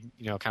after a big,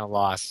 kind of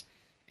loss,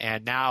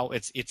 and now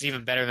it's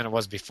even better than it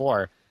was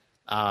before.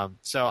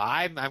 So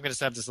I'm going to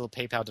set up this little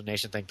PayPal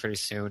donation thing pretty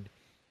soon.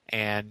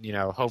 And,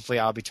 hopefully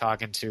I'll be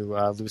talking to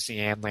Lucy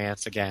Ann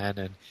Lance again,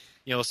 and,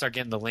 we'll start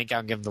getting the link out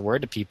and giving the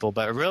word to people.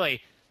 But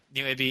really,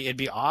 it'd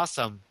be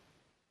awesome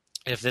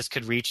if this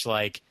could reach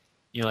like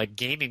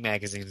gaming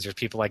magazines or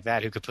people like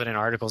that who could put in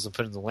articles and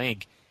put in the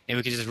link, and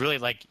we could just really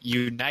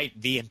unite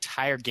the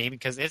entire gaming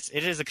because it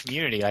is a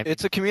community.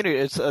 It's a community.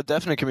 It's a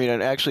definite community,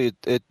 and actually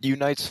it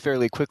unites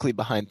fairly quickly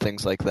behind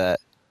things like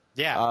that.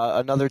 Yeah.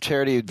 Another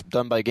charity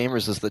done by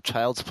gamers is the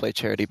Child's Play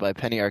charity by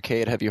Penny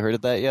Arcade. Have you heard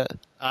of that yet?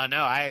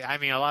 No, I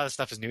mean, a lot of the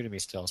stuff is new to me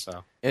still.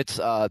 So it's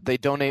they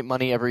donate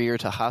money every year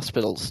to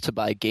hospitals to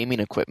buy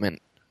gaming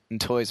equipment and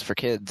toys for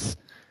kids.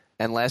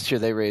 And last year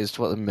they raised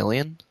 $1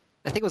 million?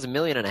 I think it was $1.5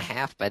 million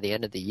by the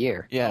end of the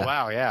year. Yeah. Oh,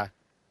 wow. Yeah.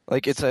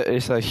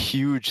 It's a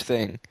huge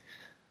thing.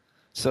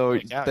 So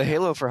the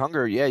Halo for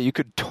Hunger, you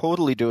could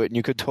totally do it, and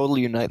you could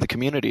totally unite the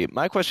community.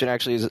 My question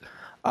actually is,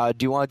 do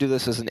you want to do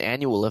this as an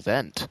annual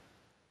event?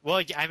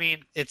 Well, I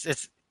mean,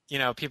 it's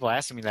people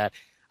asking me that.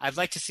 I'd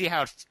like to see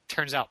how it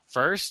turns out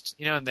first,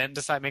 and then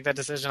make that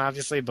decision,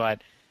 obviously.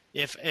 But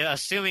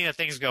assuming that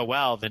things go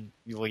well, then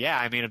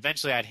I mean,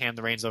 eventually I'd hand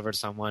the reins over to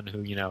someone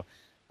who, when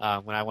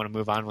I want to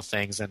move on with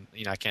things and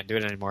I can't do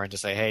it anymore, and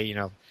just say, hey,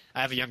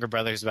 I have a younger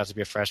brother who's about to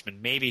be a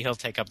freshman. Maybe he'll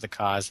take up the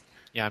cause.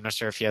 I'm not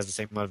sure if he has the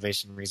same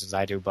motivation and reasons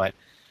I do, but.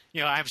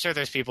 I'm sure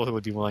there's people who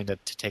would be willing to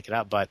take it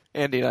up, but...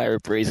 Andy and I are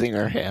raising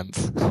our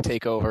hands to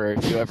take over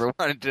if you ever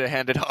wanted to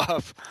hand it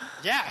off.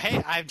 Yeah,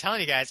 hey, I'm telling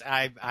you guys,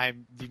 I'd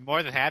be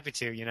more than happy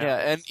to, Yeah,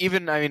 and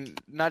even, I mean,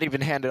 not even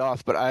hand it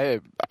off, but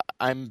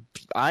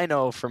I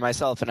know for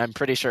myself, and I'm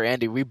pretty sure,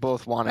 Andy, we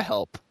both want to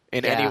help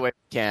in any way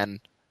we can.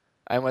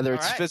 And whether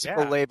it's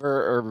physical labor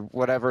or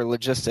whatever,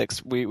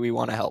 logistics, we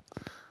want to help.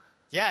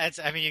 Yeah,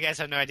 you guys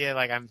have no idea,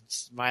 I'm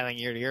smiling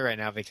ear to ear right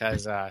now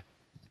because...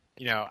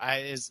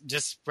 is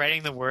just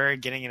spreading the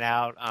word, getting it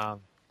out. I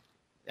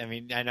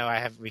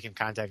know we can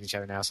contact each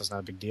other now, so it's not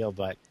a big deal.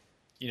 But,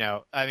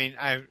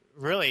 I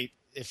really,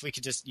 if we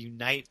could just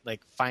unite,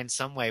 find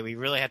some way, we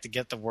really have to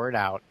get the word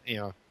out,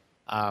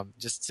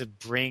 just to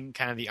bring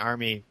kind of the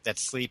army that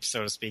sleeps,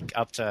 so to speak,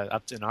 up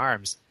in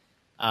arms.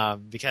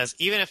 Because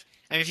even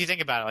if you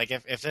think about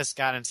it, if this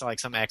got into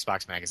some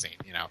Xbox magazine,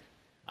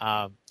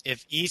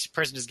 if each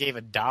person just gave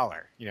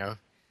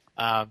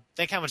 $1,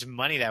 think how much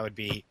money that would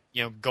be.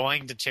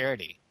 Going to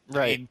charity.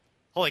 Right. I mean,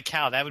 holy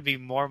cow, that would be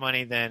more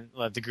money than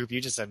the group you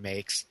just said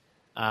makes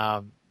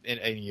in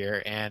a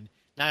year. And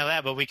not only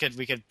that, but we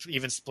could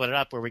even split it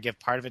up where we give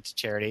part of it to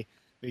charity.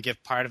 We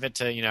give part of it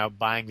to,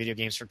 buying video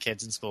games for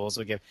kids in schools.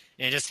 And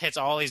it just hits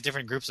all these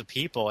different groups of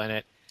people. And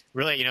it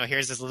really,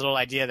 here's this little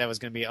idea that was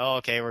going to be,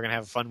 we're going to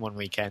have fun one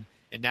weekend.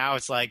 And now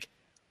it's like,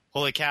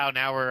 holy cow,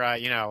 now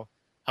we're,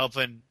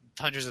 helping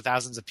hundreds of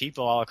thousands of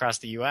people all across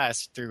the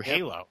U.S. through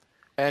Halo.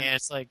 And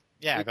it's like,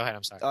 yeah, go ahead.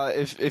 I'm sorry.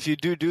 If you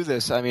do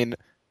this, I mean,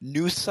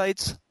 news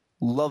sites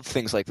love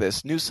things like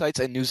this. News sites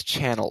and news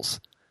channels.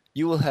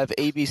 You will have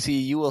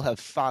ABC, you will have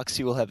Fox,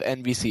 you will have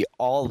NBC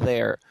all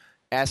there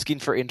asking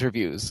for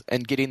interviews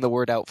and getting the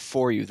word out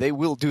for you. They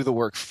will do the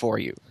work for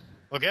you.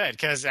 Well, good,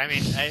 because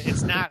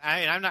it's not.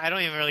 I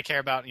don't even really care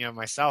about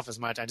myself as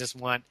much. I just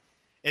want.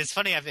 It's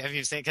funny have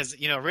you say because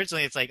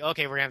originally it's like,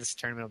 okay, we're gonna have this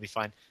tournament, it'll be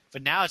fun,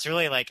 but now it's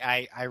really like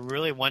I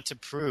really want to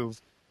prove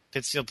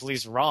Pittsfield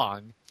Police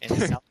wrong and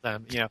help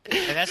them, and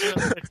that's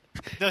really,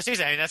 no,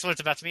 seriously, that's what it's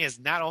about to me. Is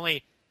not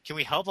only can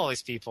we help all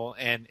these people,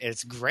 and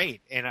it's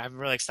great, and I'm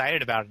really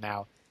excited about it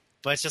now,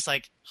 but it's just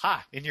like,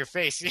 in your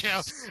face, eat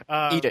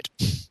it,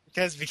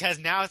 because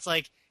now it's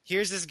like,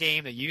 here's this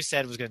game that you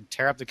said was going to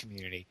tear up the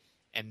community,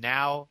 and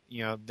now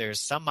there's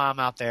some mom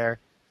out there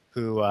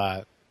who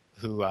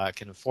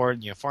can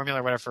afford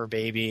formula or whatever for a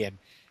baby, and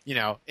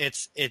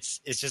it's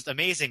just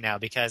amazing now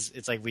because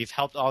it's like we've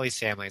helped all these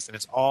families, and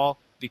it's all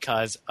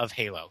because of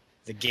Halo,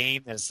 the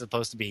game that is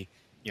supposed to be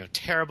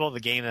terrible, the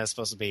game that is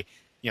supposed to be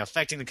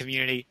affecting the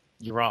community.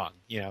 You're wrong.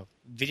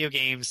 Video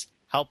games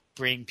help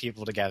bring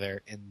people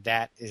together, and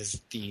that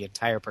is the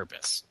entire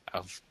purpose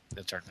of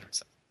the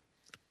tournament.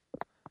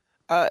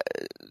 So.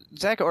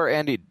 Zach or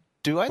Andy,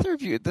 do either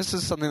of you? This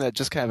is something that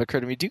just kind of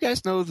occurred to me. Do you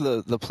guys know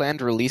the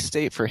planned release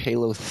date for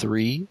Halo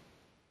 3?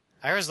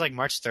 I was like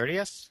March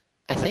 30th.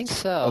 I think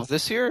so. Of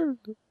this year?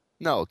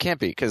 No, it can't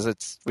be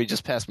because we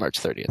just passed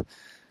March 30th.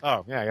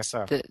 Oh yeah, I guess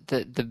so.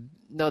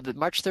 The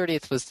March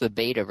 30th was the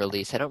beta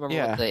release. I don't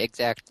remember what the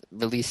exact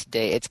release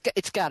date.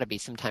 It's got to be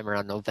sometime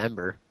around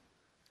November.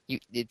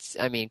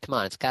 Come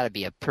on, it's got to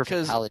be a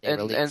perfect holiday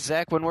release. And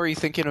Zach, when were you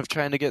thinking of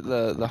trying to get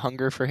the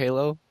hunger for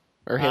Halo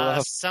or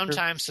Halo?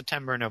 Sometime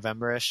September,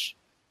 November-ish.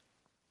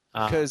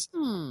 Because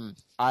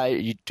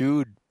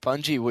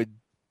Bungie would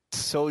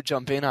so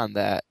jump in on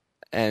that.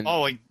 And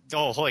holy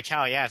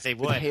cow! Yeah, if they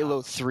would.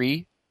 Halo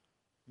 3.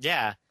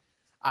 Yeah,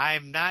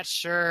 I'm not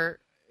sure.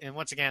 And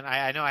once again,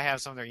 I know I have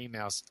some of their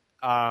emails.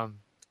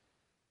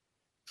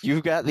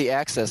 You've got the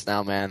access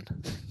now, man.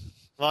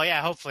 Well,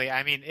 yeah, hopefully.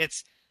 I mean,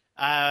 it's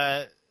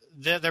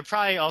they're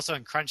probably also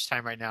in crunch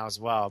time right now as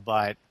well.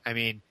 But I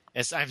mean,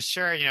 I'm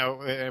sure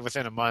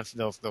within a month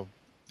they'll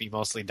be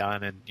mostly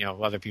done, and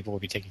other people will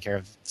be taking care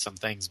of some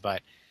things.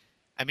 But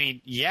I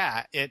mean,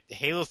 yeah,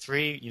 Halo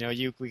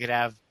 3. We could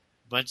have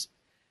a bunch.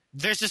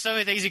 There's just so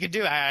many things you can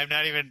do. I'm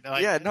not even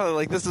like. Yeah, no,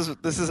 like this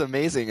is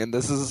amazing, and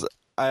this is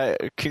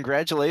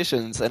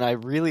congratulations, and I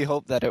really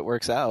hope that it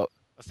works out.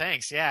 Well,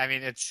 thanks. Yeah, I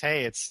mean, it's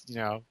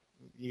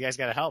you guys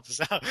got to help.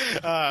 So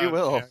you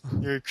will.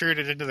 You're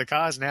recruited into the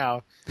cause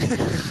now.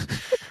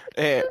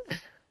 Hey,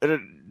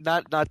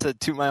 not to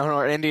toot my own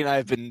horn. Andy and I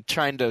have been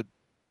trying to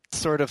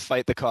sort of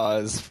fight the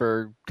cause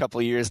for a couple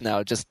of years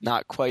now, just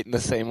not quite in the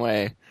same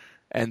way,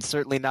 and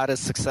certainly not as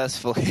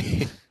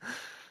successfully.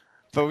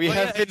 But we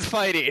have been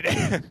fighting.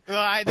 Well,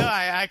 I know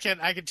I can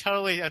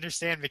totally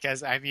understand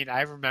because I mean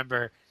I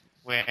remember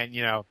when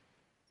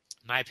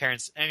my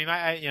parents. I mean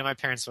my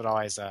parents would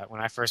always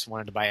when I first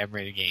wanted to buy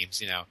M-rated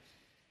games,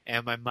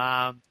 and my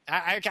mom.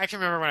 I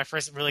can remember when I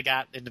first really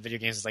got into video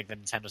games, like the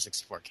Nintendo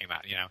 64 came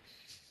out,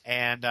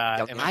 and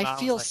I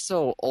feel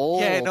so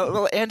old. Yeah, no.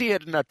 Well, Andy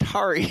had an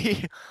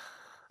Atari.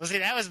 Well, see,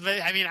 that was.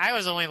 I mean, I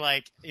was only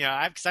like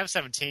because I'm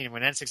 17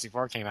 when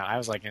N64 came out. I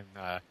was like in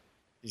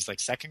he's like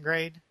second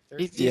grade.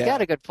 He's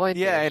got a good point.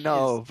 Yeah, there. I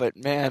know, but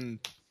man,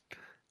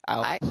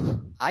 I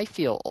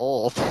feel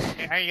old.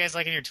 Are you guys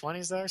like in your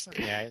 20s though, or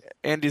something? Yeah.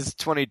 Andy's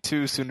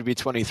 22, soon to be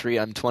 23.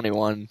 I'm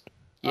 21.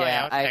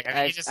 Yeah,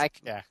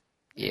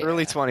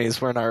 Early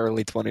 20s. We're in our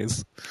early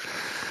 20s.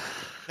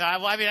 No,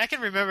 well, I mean, I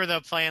can remember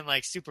though playing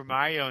like Super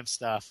Mario and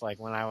stuff, like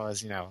when I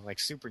was, like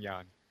super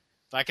young.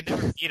 But I could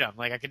never beat them.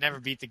 Like I could never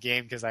beat the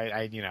game because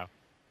I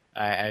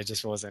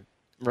just wasn't.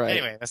 Right.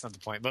 Anyway, that's not the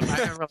point. But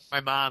I remember my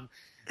mom,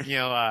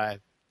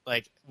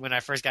 like when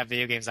I first got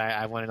video games,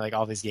 I wanted like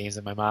all these games,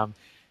 and my mom,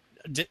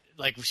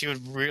 she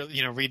would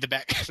read the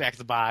back of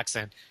the box,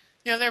 and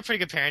they were pretty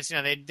good parents.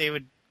 They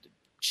would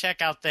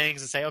check out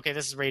things and say, okay,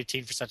 this is rated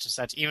teen for such and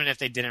such, even if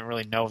they didn't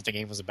really know what the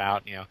game was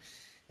about.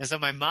 And so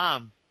my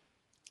mom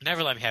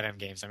never let me have M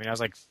games. I mean, I was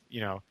like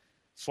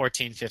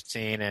 14,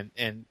 15,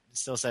 and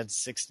still said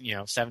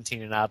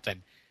 17 and up,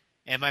 and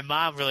my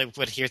mom really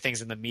would hear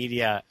things in the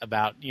media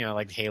about,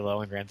 like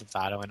Halo and Grand Theft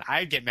Auto, and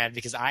I'd get mad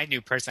because I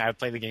knew personally I would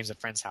play the games at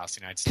friends' house,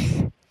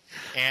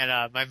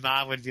 and my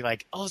mom would be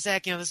like, "Oh,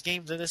 Zach, this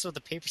game, this is what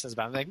the paper says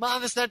about it." I'm like,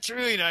 "Mom, that's not true."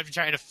 I'd be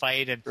trying to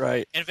fight, and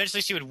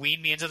eventually she would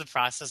wean me into the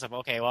process of,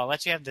 "Okay, well, I'll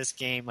let you have this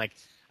game. Like,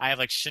 I have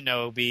like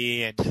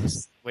Shinobi and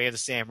Way of the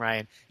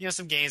Samurai, and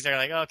some games that are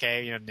like,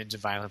 okay, Ninja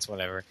Violence,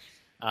 whatever."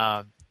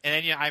 And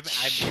then I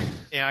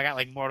got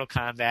like Mortal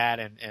Kombat,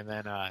 and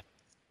then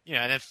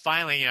and then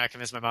finally, I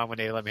convinced my mom one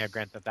day to let me have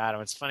Grand Theft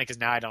Auto. It's funny because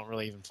now I don't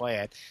really even play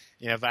it,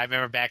 but I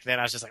remember back then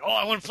I was just like, oh,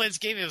 I want to play this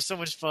game. It was so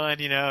much fun,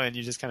 and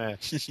you just kind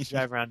of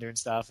drive around doing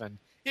stuff, and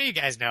you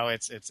guys know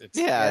it's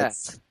yeah.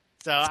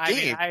 So I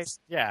mean,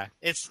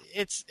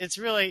 it's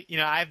really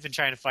I've been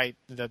trying to fight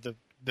the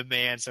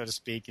man, so to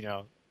speak,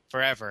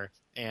 forever,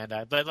 and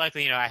but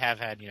luckily I have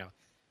had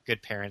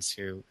good parents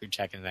who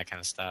check into that kind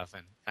of stuff,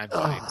 and I'm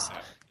fine. So.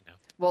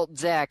 Well,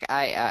 Zach,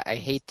 I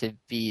hate to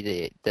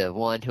be the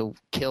one who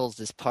kills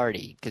this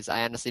party because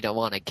I honestly don't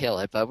want to kill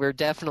it, but we're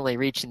definitely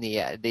reaching the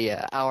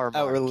hour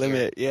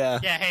limit. Here. Yeah.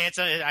 Yeah.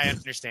 Hey, I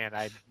understand.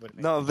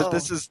 But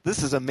this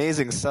is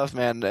amazing stuff,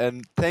 man,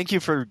 and thank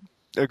you for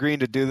agreeing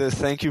to do this.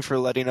 Thank you for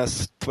letting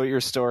us put your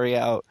story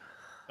out.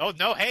 Oh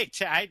no, hey,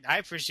 I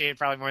appreciate it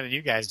probably more than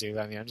you guys do.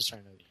 I mean, I'm just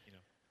trying to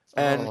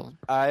And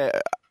I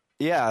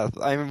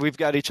mean, we've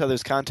got each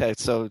other's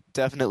contacts, so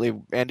definitely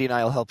Andy and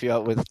I will help you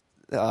out with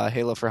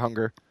Halo for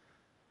Hunger.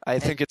 I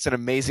think it's an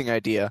amazing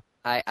idea.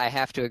 I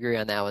have to agree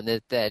on that one.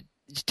 That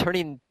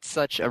turning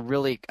such a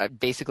really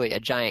basically a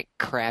giant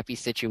crappy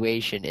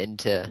situation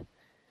into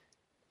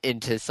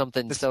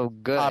something so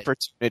good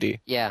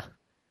opportunity. Yeah,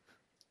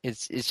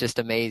 it's just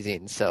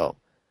amazing. So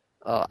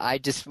I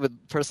just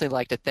would personally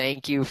like to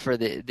thank you for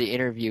the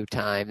interview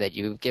time that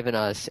you've given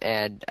us,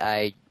 and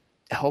I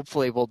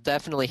hopefully will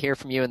definitely hear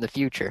from you in the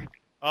future.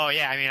 Oh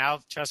yeah, I mean,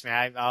 trust me.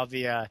 I'll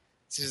be as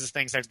soon as this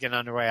thing starts getting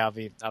underway, I'll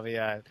be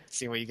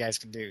seeing what you guys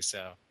can do.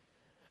 So.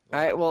 All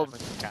right. Well,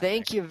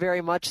 thank you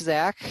very much,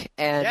 Zach.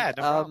 And yeah,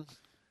 no problem.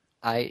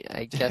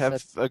 I guess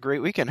Have a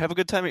great weekend. Have a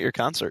good time at your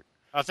concert.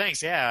 Oh,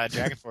 thanks. Yeah,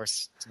 Dragon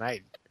Force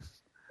tonight.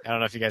 I don't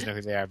know if you guys know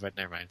who they are, but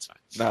never mind. It's fine.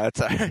 No, it's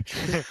all right.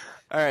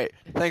 All right.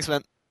 Thanks,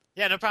 man.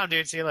 Yeah, no problem,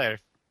 dude. See you later.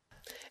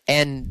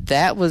 And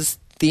that was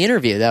the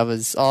interview. That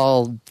was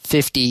all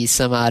 50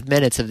 some odd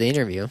minutes of the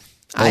interview.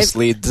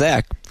 Mostly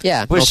Zach.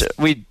 Yeah. Which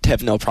we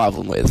have no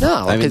problem with.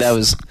 No. I mean,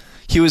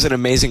 he was an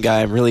amazing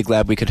guy. I'm really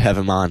glad we could have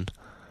him on.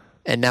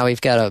 And now we've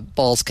got a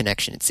balls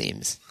connection, it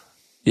seems.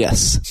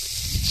 Yes.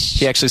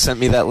 He actually sent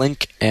me that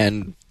link,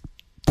 and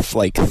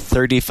like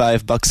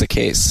 $35 a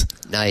case.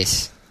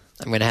 Nice.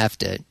 I'm going to have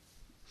to.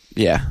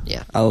 Yeah.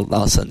 Yeah.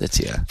 I'll send it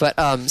to you. But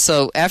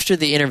so after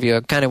the interview,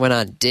 I kind of went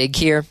on Dig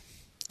here,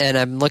 and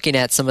I'm looking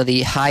at some of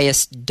the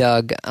highest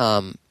dug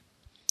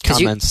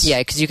comments.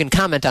 Because you can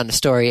comment on the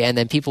story, and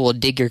then people will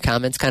dig your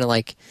comments, kind of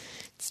like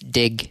it's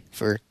Dig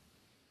for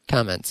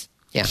comments.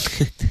 Yeah.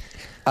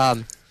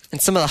 And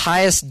some of the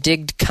highest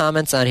digged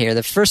comments on here.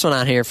 The first one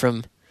on here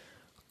from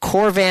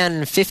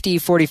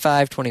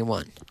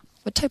Corvan504521.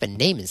 What type of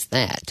name is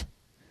that?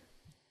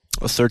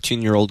 A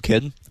 13-year-old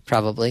kid?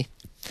 Probably.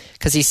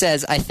 Because he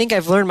says, I think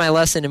I've learned my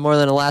lesson in more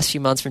than the last few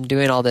months from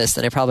doing all this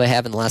than I probably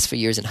have in the last few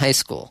years in high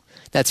school.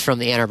 That's from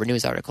the Ann Arbor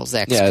News article,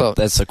 Zach's quote.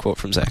 That's a quote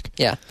from Zach.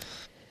 Yeah.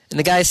 And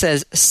the guy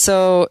says,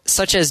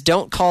 such as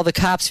don't call the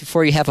cops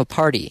before you have a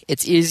party.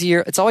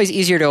 It's always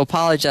easier to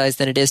apologize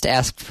than it is to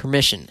ask for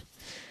permission.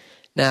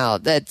 Now,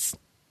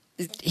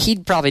 he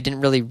probably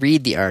didn't really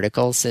read the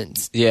article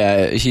since...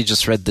 Yeah, he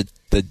just read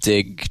the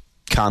Dig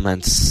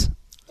comments.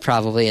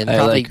 Probably,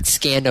 and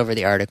scanned over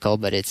the article,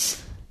 but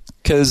it's...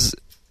 Because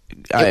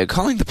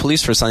calling the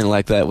police for something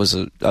like that was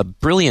a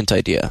brilliant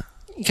idea.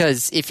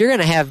 Because if you're going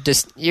to have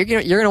you're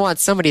going to want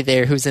somebody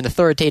there who's an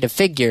authoritative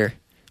figure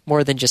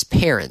more than just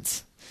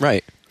parents.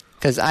 Right.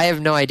 Because I have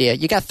no idea.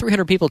 You got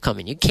 300 people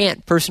coming. You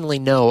can't personally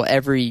know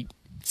every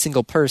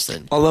single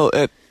person.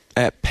 Although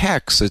at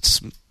PAX,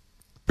 it's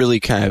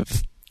really kind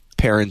of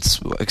parents,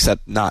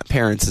 except not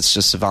parents. It's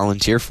just a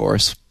volunteer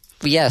force.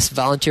 Yes,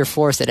 volunteer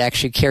force that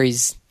actually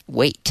carries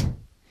weight.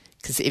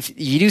 Because if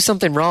you do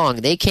something wrong,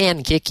 they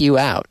can kick you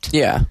out.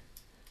 Yeah.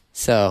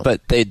 So,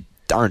 but they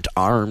aren't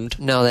armed.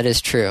 No, that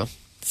is true.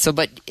 So,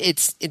 but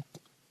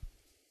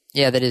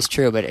yeah, that is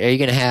true. But are you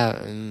going to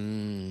have?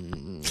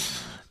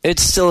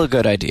 It's still a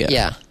good idea.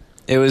 Yeah.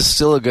 It was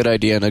still a good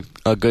idea and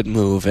a good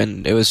move,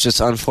 and it was just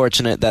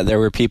unfortunate that there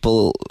were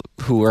people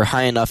who were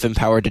high enough in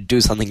power to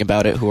do something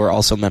about it who were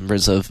also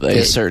members of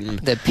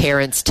the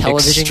Parents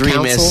Television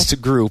extremist Council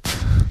group.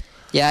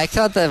 Yeah, I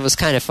thought that was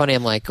kind of funny.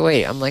 I'm like,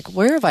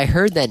 where have I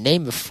heard that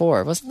name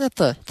before? Wasn't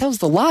that was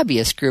the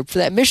lobbyist group for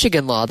that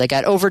Michigan law that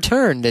got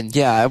overturned? And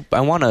yeah,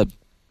 I want to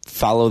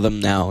follow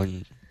them now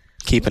and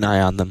keep an eye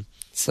on them.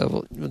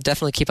 So we'll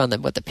definitely keep on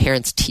them. What, the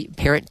Parent TV?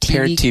 Parent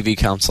TV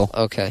Council.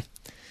 Okay.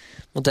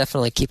 We'll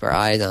definitely keep our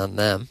eyes on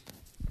them.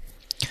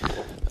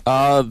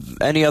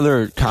 Any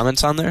other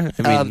comments on there?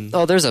 I mean,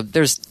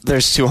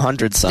 there's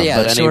 200 some.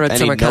 Yeah, but 200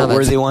 any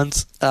noteworthy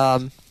ones?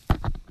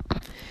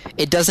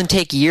 It doesn't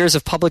take years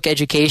of public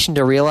education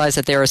to realize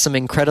that there are some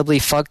incredibly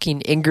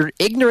fucking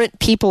ignorant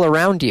people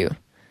around you.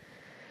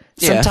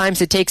 Yeah.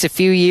 Sometimes it takes a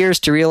few years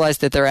to realize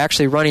that they're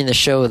actually running the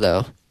show,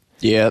 though.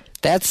 Yep.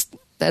 That's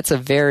a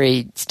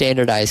very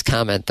standardized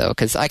comment, though,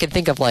 because I can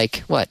think of,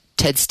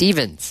 Ted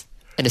Stevens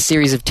and a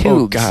series of tubes.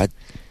 Oh, God.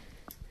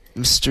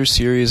 Mr.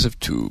 Series of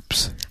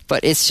Tubes.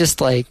 But it's just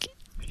like...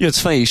 Yeah,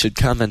 it's funny you should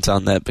comment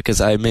on that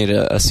because I made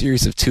a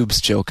series of tubes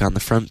joke on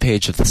the front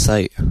page of the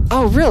site.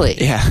 Oh, really?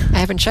 Yeah. I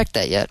haven't checked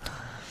that yet.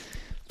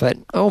 But,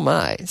 oh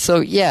my.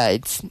 So, yeah,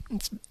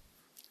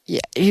 I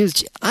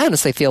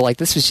honestly feel like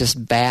this was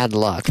just bad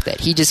luck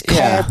that he just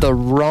called the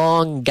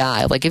wrong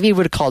guy. Like, if he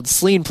would have called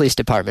Saline Police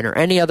Department or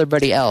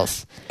anybody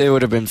else... It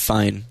would have been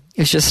fine.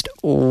 It was just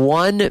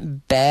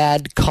one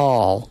bad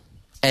call,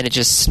 and it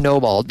just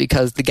snowballed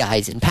because the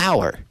guy's in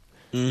power.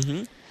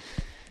 Mm-hmm.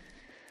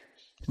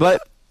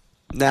 But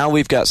now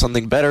we've got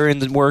something better in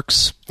the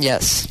works.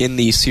 Yes. In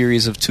the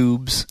series of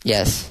tubes.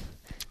 Yes.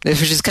 This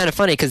was just kind of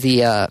funny because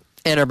the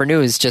Ann Arbor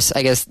News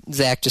I guess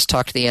Zach just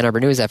talked to the Ann Arbor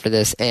News after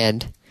this,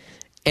 and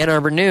Ann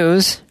Arbor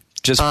News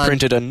just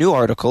printed a new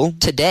article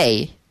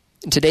today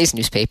in today's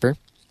newspaper.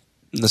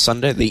 In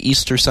the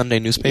Easter Sunday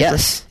newspaper?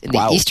 Yes, in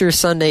the Easter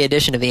Sunday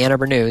edition of the Ann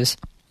Arbor News.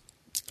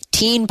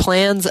 Teen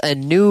plans a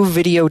new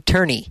video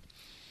tourney.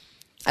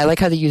 I like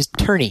how they used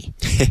tourney.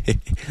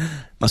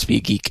 Must be a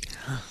geek.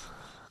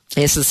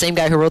 It's the same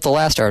guy who wrote the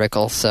last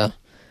article, so.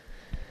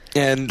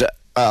 And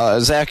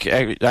Zach,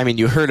 I mean,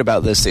 you heard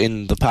about this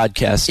in the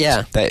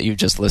podcast that you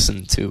just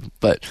listened to,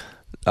 but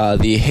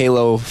the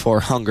Halo for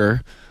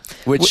Hunger,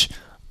 which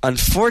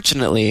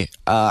unfortunately,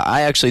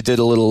 I actually did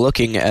a little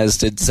looking, as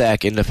did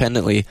Zach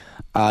independently.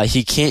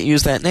 He can't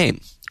use that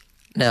name.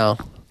 No,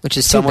 which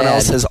is Someone too bad.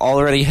 else has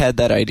already had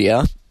that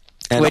idea.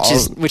 And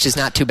which is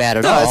not too bad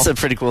at no, all. it's a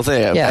pretty cool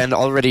thing. Yeah. And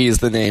already is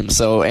the name.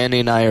 So Andy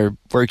and I are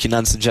working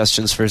on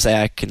suggestions for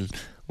Zach, and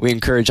we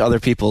encourage other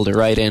people to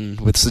write in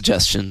with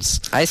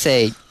suggestions. I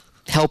say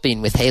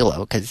helping with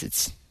Halo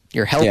because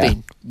you're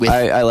helping with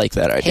I like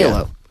that idea.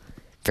 Halo.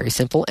 Very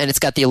simple, and it's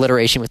got the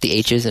alliteration with the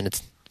H's, and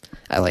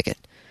I like it.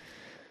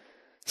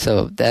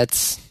 So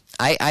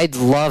I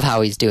love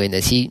how he's doing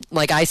this. He,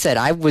 like I said,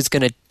 I was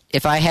gonna,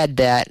 if I had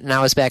that and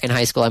I was back in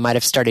high school, I might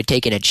have started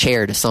taking a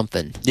chair to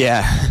something.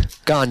 Yeah.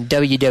 Gone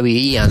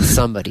WWE on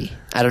somebody.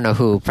 I don't know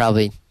who.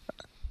 Probably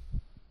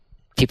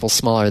people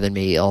smaller than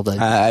me. All the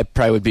I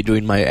probably would be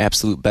doing my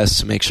absolute best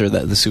to make sure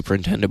that the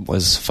superintendent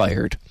was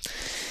fired.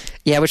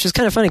 yeah, which was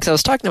kind of funny because I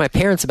was talking to my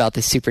parents about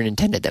this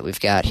superintendent that we've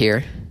got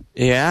here.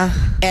 Yeah?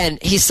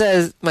 And he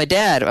says, my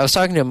dad, I was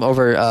talking to him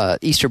over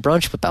Easter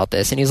brunch about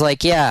this, and he's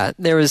like, yeah,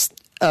 there was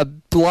a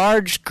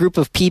large group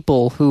of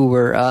people who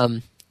were,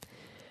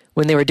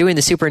 when they were doing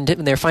the superintendent,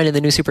 when they were finding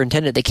the new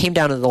superintendent, they came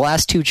down to the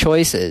last two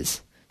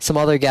choices, some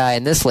other guy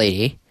and this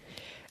lady,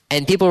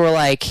 and people were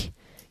like,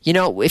 you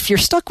know, if you're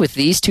stuck with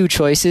these two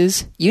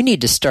choices, you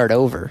need to start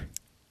over.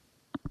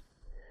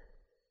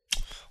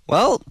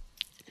 Well,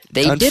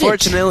 They did it.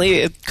 unfortunately,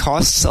 it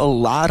costs a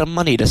lot of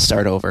money to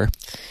start over.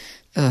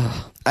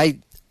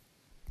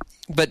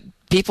 But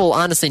people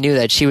honestly knew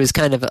that she was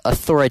kind of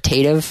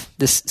authoritative,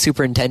 this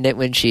superintendent,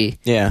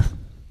 Yeah.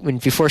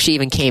 before she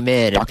even came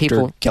in. And Dr.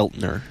 people,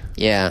 Geltner.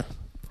 yeah.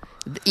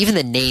 Even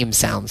the name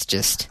sounds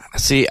just...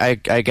 See, I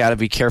gotta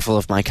be careful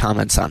of my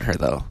comments on her,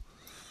 though.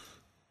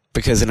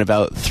 Because in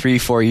about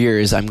 3-4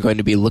 years, I'm going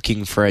to be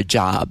looking for a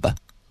job.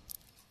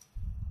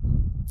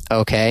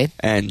 Okay.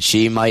 And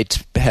she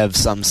might have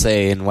some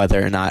say in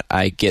whether or not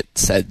I get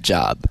said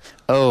job.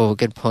 Oh,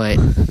 good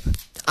point.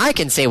 I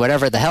can say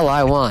whatever the hell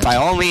I want. By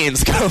all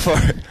means, go for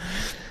it.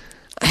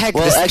 Heck,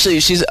 Well,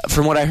 actually,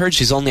 from what I heard,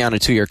 she's only on a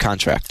 2-year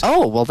contract.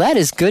 Oh, well, that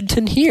is good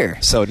to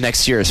hear. So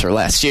next year is her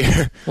last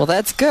year. Well,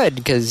 that's good,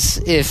 because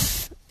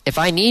if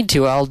I need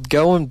to, I'll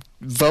go and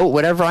vote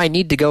whatever I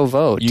need to go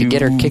vote to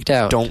get her kicked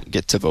out. Don't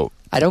get to vote.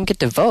 I don't get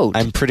to vote.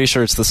 I'm pretty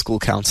sure it's the school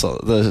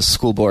council, the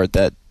school board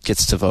that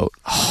gets to vote.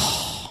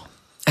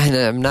 And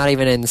I'm not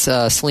even in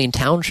Saline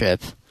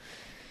Township.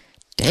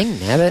 Dang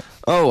nabbit.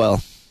 Oh,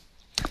 well.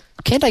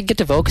 Can't I get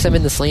to vote because I'm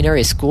in the Saline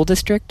Area School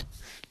District?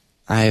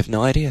 I have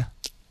no idea.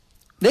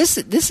 This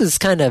is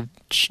kind of...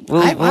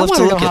 We'll I have want to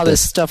to know look how at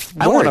this this. stuff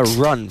works. I want to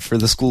run for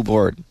the school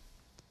board.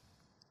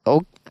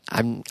 Oh,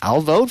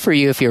 I'll vote for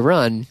you if you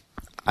run.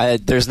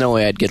 There's no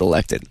way I'd get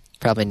elected.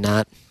 Probably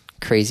not.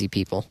 Crazy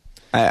people.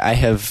 I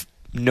have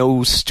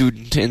no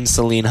student in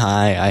Saline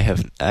High. I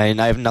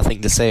have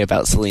nothing to say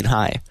about Saline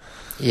High.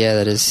 Yeah,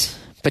 that is...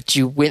 But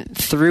you went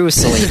through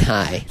Saline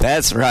High.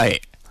 That's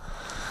right.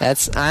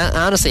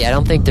 Honestly, I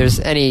don't think there's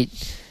any...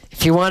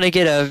 If you want to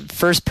get a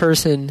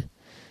first-person...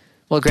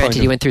 Well,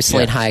 granted, you went through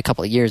Saline High a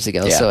couple of years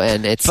ago, Yeah.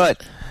 and it's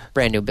But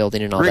brand new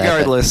building and all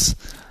regardless,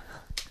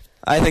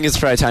 I think it's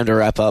probably time to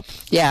wrap up.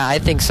 that. Yeah, I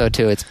think so,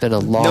 too. It's been a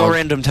long... No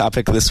random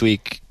topic this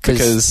week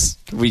because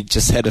we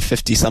just had a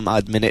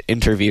 50-some-odd minute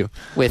interview.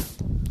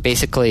 With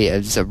basically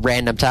it's a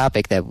random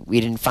topic that we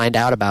didn't find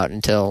out about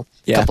until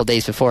a couple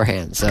days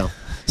beforehand,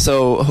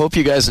 So hope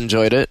you guys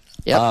enjoyed it.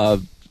 Yep.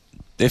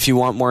 If you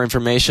want more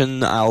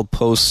information, I'll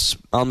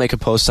make a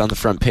post on the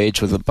front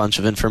page with a bunch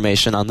of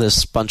information on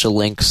this, bunch of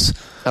links.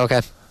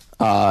 Okay.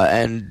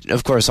 And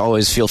of course,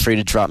 always feel free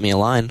to drop me a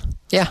line.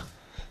 Yeah.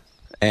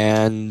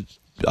 And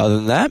other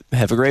than that,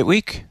 have a great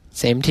week.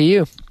 Same to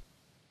you.